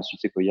Kleiner, ensuite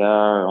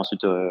Sequoia,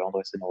 ensuite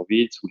Andreessen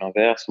Horowitz ou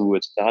l'inverse, ou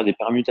etc. Des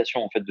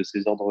permutations en fait de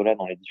ces ordres-là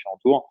dans les différents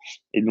tours,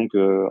 et donc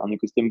un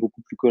écosystème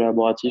beaucoup plus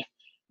collaboratif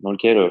dans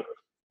lequel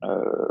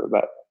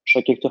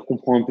chaque acteur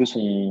comprend un peu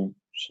son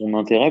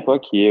intérêt, quoi,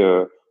 qui est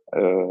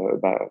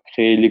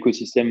créer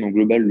l'écosystème au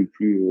global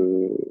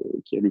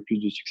qui a le plus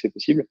de succès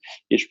possible.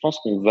 Et je pense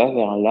qu'on va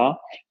vers là.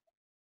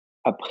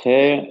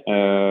 Après,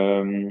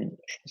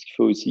 je pense qu'il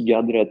faut aussi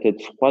garder la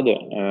tête froide,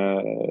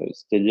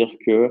 c'est-à-dire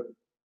que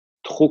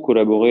trop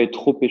collaborer,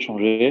 trop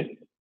échanger,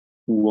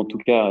 ou en tout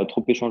cas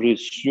trop échanger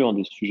sur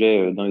des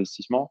sujets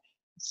d'investissement,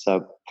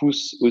 ça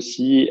pousse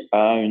aussi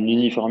à une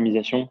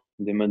uniformisation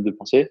des modes de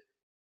pensée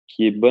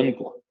qui est bonne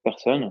pour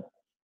personne,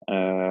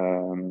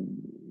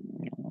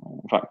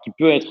 qui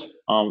peut être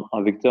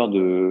un vecteur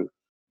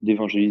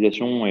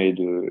d'évangélisation et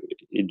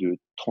de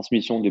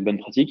transmission des bonnes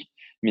pratiques,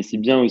 mais c'est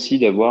bien aussi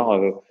d'avoir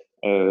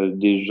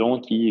des gens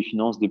qui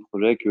financent des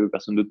projets que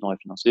personne d'autre n'aurait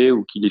financé,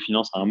 ou qui les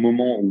financent à un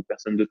moment où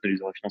personne d'autre ne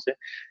les aurait financés.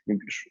 Donc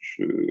je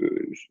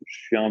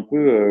suis un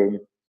peu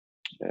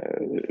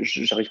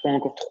j'arrive pas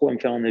encore trop à me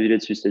faire un avis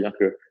là-dessus. C'est-à-dire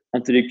que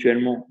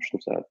intellectuellement, je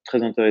trouve ça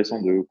très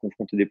intéressant de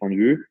confronter des points de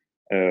vue.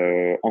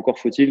 Encore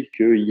faut-il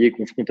qu'il y ait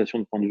confrontation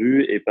de points de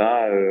vue et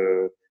pas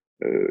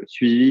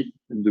suivi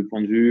de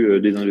points de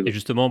vue des uns et des Et autres.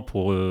 justement,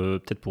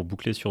 peut-être pour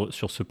boucler sur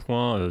ce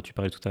point, tu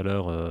parlais tout à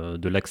l'heure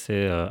de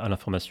l'accès à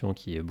l'information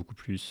qui est beaucoup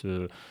plus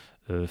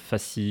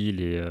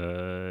facile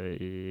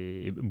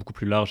et beaucoup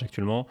plus large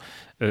actuellement.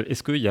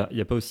 Est-ce qu'il y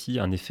a pas aussi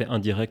un effet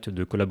indirect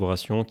de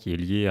collaboration qui est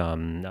lié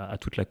à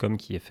toute la com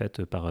qui est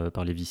faite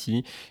par les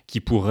VC,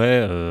 qui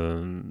pourrait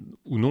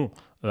ou non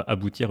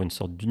aboutir à une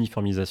sorte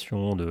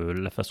d'uniformisation de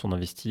la façon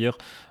d'investir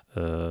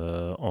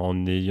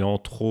en ayant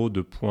trop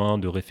de points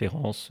de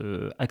référence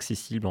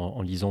accessibles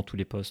en lisant tous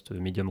les posts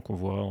médiums qu'on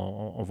voit,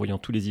 en voyant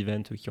tous les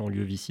events qui ont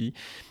lieu VC.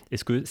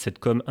 Est-ce que cette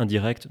com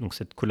indirecte, donc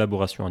cette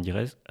collaboration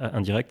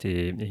indirecte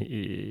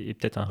est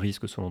peut-être un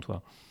risque selon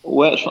toi?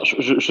 Ouais,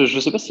 je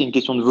sais pas si c'est une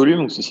question de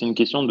volume ou si c'est une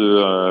question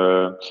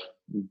de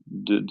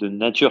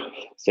nature.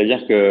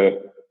 C'est-à-dire que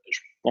je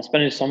pense pas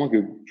nécessairement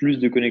que plus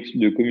de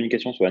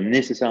communication soit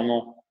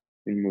nécessairement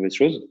une mauvaise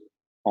chose.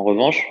 En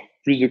revanche,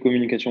 plus de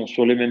communication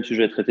sur les mêmes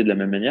sujets traités de la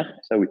même manière,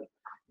 ça oui.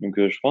 Donc,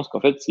 je pense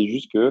qu'en fait, c'est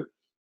juste que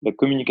la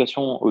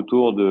communication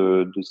autour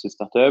de ces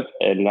startups,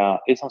 elle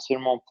a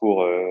essentiellement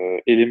pour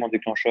élément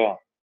déclencheur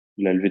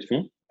la levée de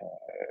fonds.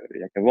 Il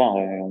n'y a qu'à voir,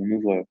 on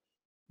ouvre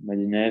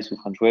Madines ou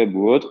French Web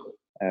ou autre,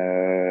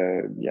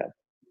 il y a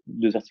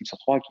 2 articles sur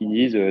 3 qui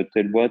disent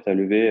telle boîte a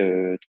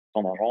levé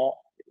tant d'argent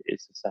et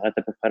ça s'arrête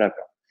à peu près là,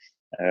 quoi.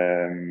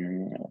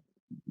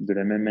 De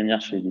la même manière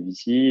chez les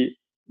VC,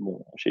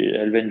 bon, chez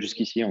Elven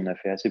jusqu'ici, on a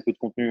fait assez peu de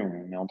contenu,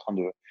 on est en train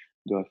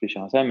de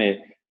réfléchir à ça,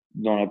 mais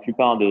dans la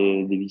plupart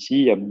des VC,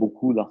 il y a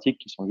beaucoup d'articles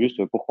qui sont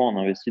juste pourquoi on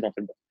investit dans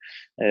telle boîte.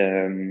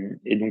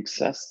 Et donc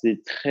ça,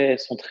 c'est très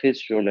centré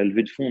sur la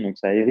levée de fonds, donc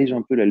ça érige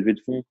un peu la levée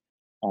de fonds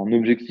en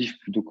objectif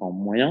plutôt qu'en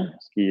moyen,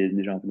 ce qui est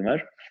déjà un peu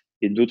dommage.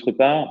 Et d'autre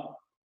part,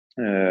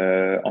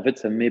 en fait,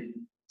 ça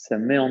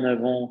met en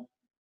avant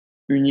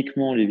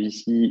uniquement les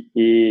VC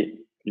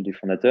et les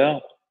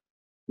fondateurs,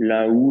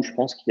 là où je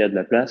pense qu'il y a de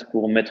la place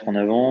pour mettre en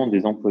avant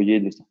des employés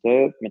des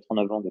startups, mettre en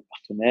avant des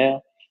partenaires,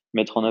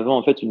 mettre en avant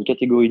en fait une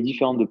catégorie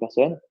différente de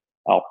personnes.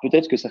 Alors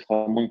peut-être que ça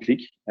fera moins de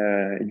clics,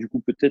 et du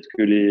coup peut-être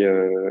que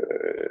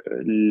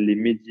les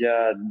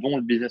médias dont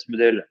le business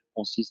model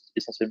consiste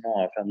essentiellement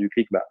à faire du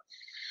clic, bah,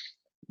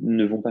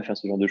 ne vont pas faire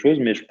ce genre de choses,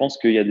 mais je pense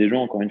qu'il y a des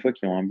gens, encore une fois,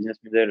 qui ont un business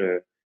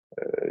model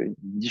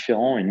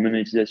différent, une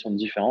monétisation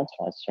différente.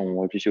 Enfin, si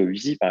on réfléchit au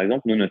VC, par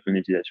exemple, nous, notre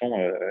monétisation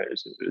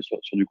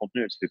sur du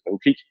contenu, elle se fait pas au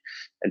clic,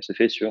 elle se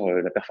fait sur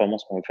la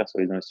performance qu'on veut faire sur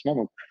les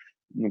investissements.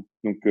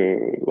 Donc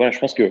voilà, je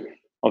pense que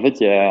en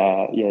fait, il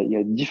y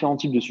a différents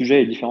types de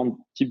sujets et différents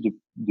types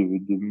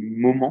de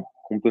moments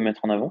qu'on peut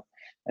mettre en avant.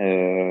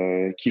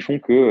 Qui font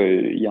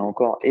que il y a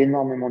encore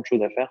énormément de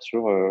choses à faire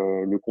sur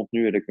le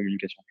contenu et la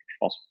communication, je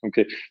pense.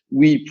 Donc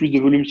oui, plus de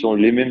volume sur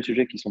les mêmes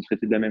sujets qui sont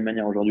traités de la même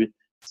manière aujourd'hui,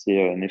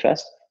 c'est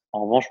néfaste.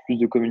 En revanche, plus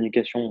de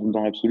communication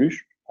dans l'absolu,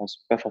 je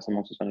pense pas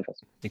forcément que ce soit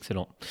néfaste.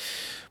 Excellent.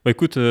 Bon,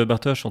 écoute,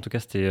 Bartosz, en tout cas,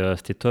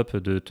 c'était top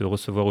de te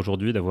recevoir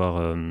aujourd'hui,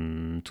 d'avoir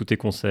tous tes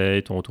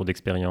conseils, ton retour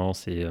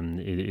d'expérience et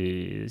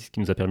ce qui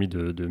nous a permis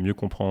de mieux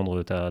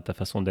comprendre ta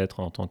façon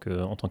d'être en tant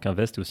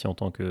qu'invest et aussi en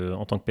tant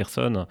que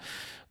personne.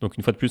 Donc,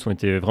 une fois de plus, on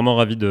était vraiment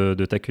ravis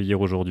de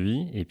t'accueillir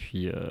aujourd'hui. Et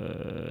puis,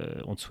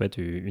 on te souhaite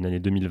une année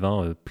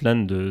 2020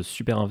 pleine de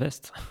super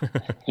invest.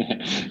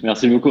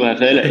 Merci beaucoup,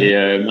 Raphaël,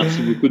 et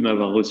merci beaucoup de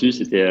m'avoir reçu.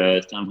 C'était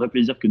un vrai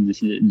plaisir que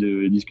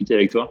de discuter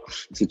avec toi.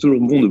 C'est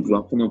toujours bon de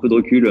pouvoir prendre un peu de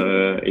recul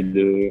et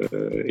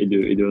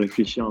de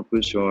réfléchir un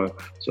peu sur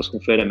ce qu'on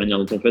fait, la manière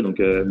dont on fait. Donc,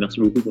 merci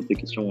beaucoup pour tes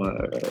questions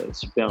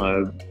super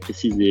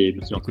précises et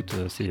pertinentes. Écoute,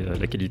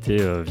 la qualité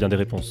vient des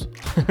réponses.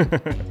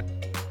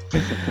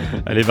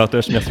 Allez,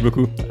 Bartosz, merci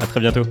beaucoup. À très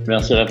bientôt.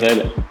 Merci,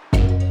 Raphaël.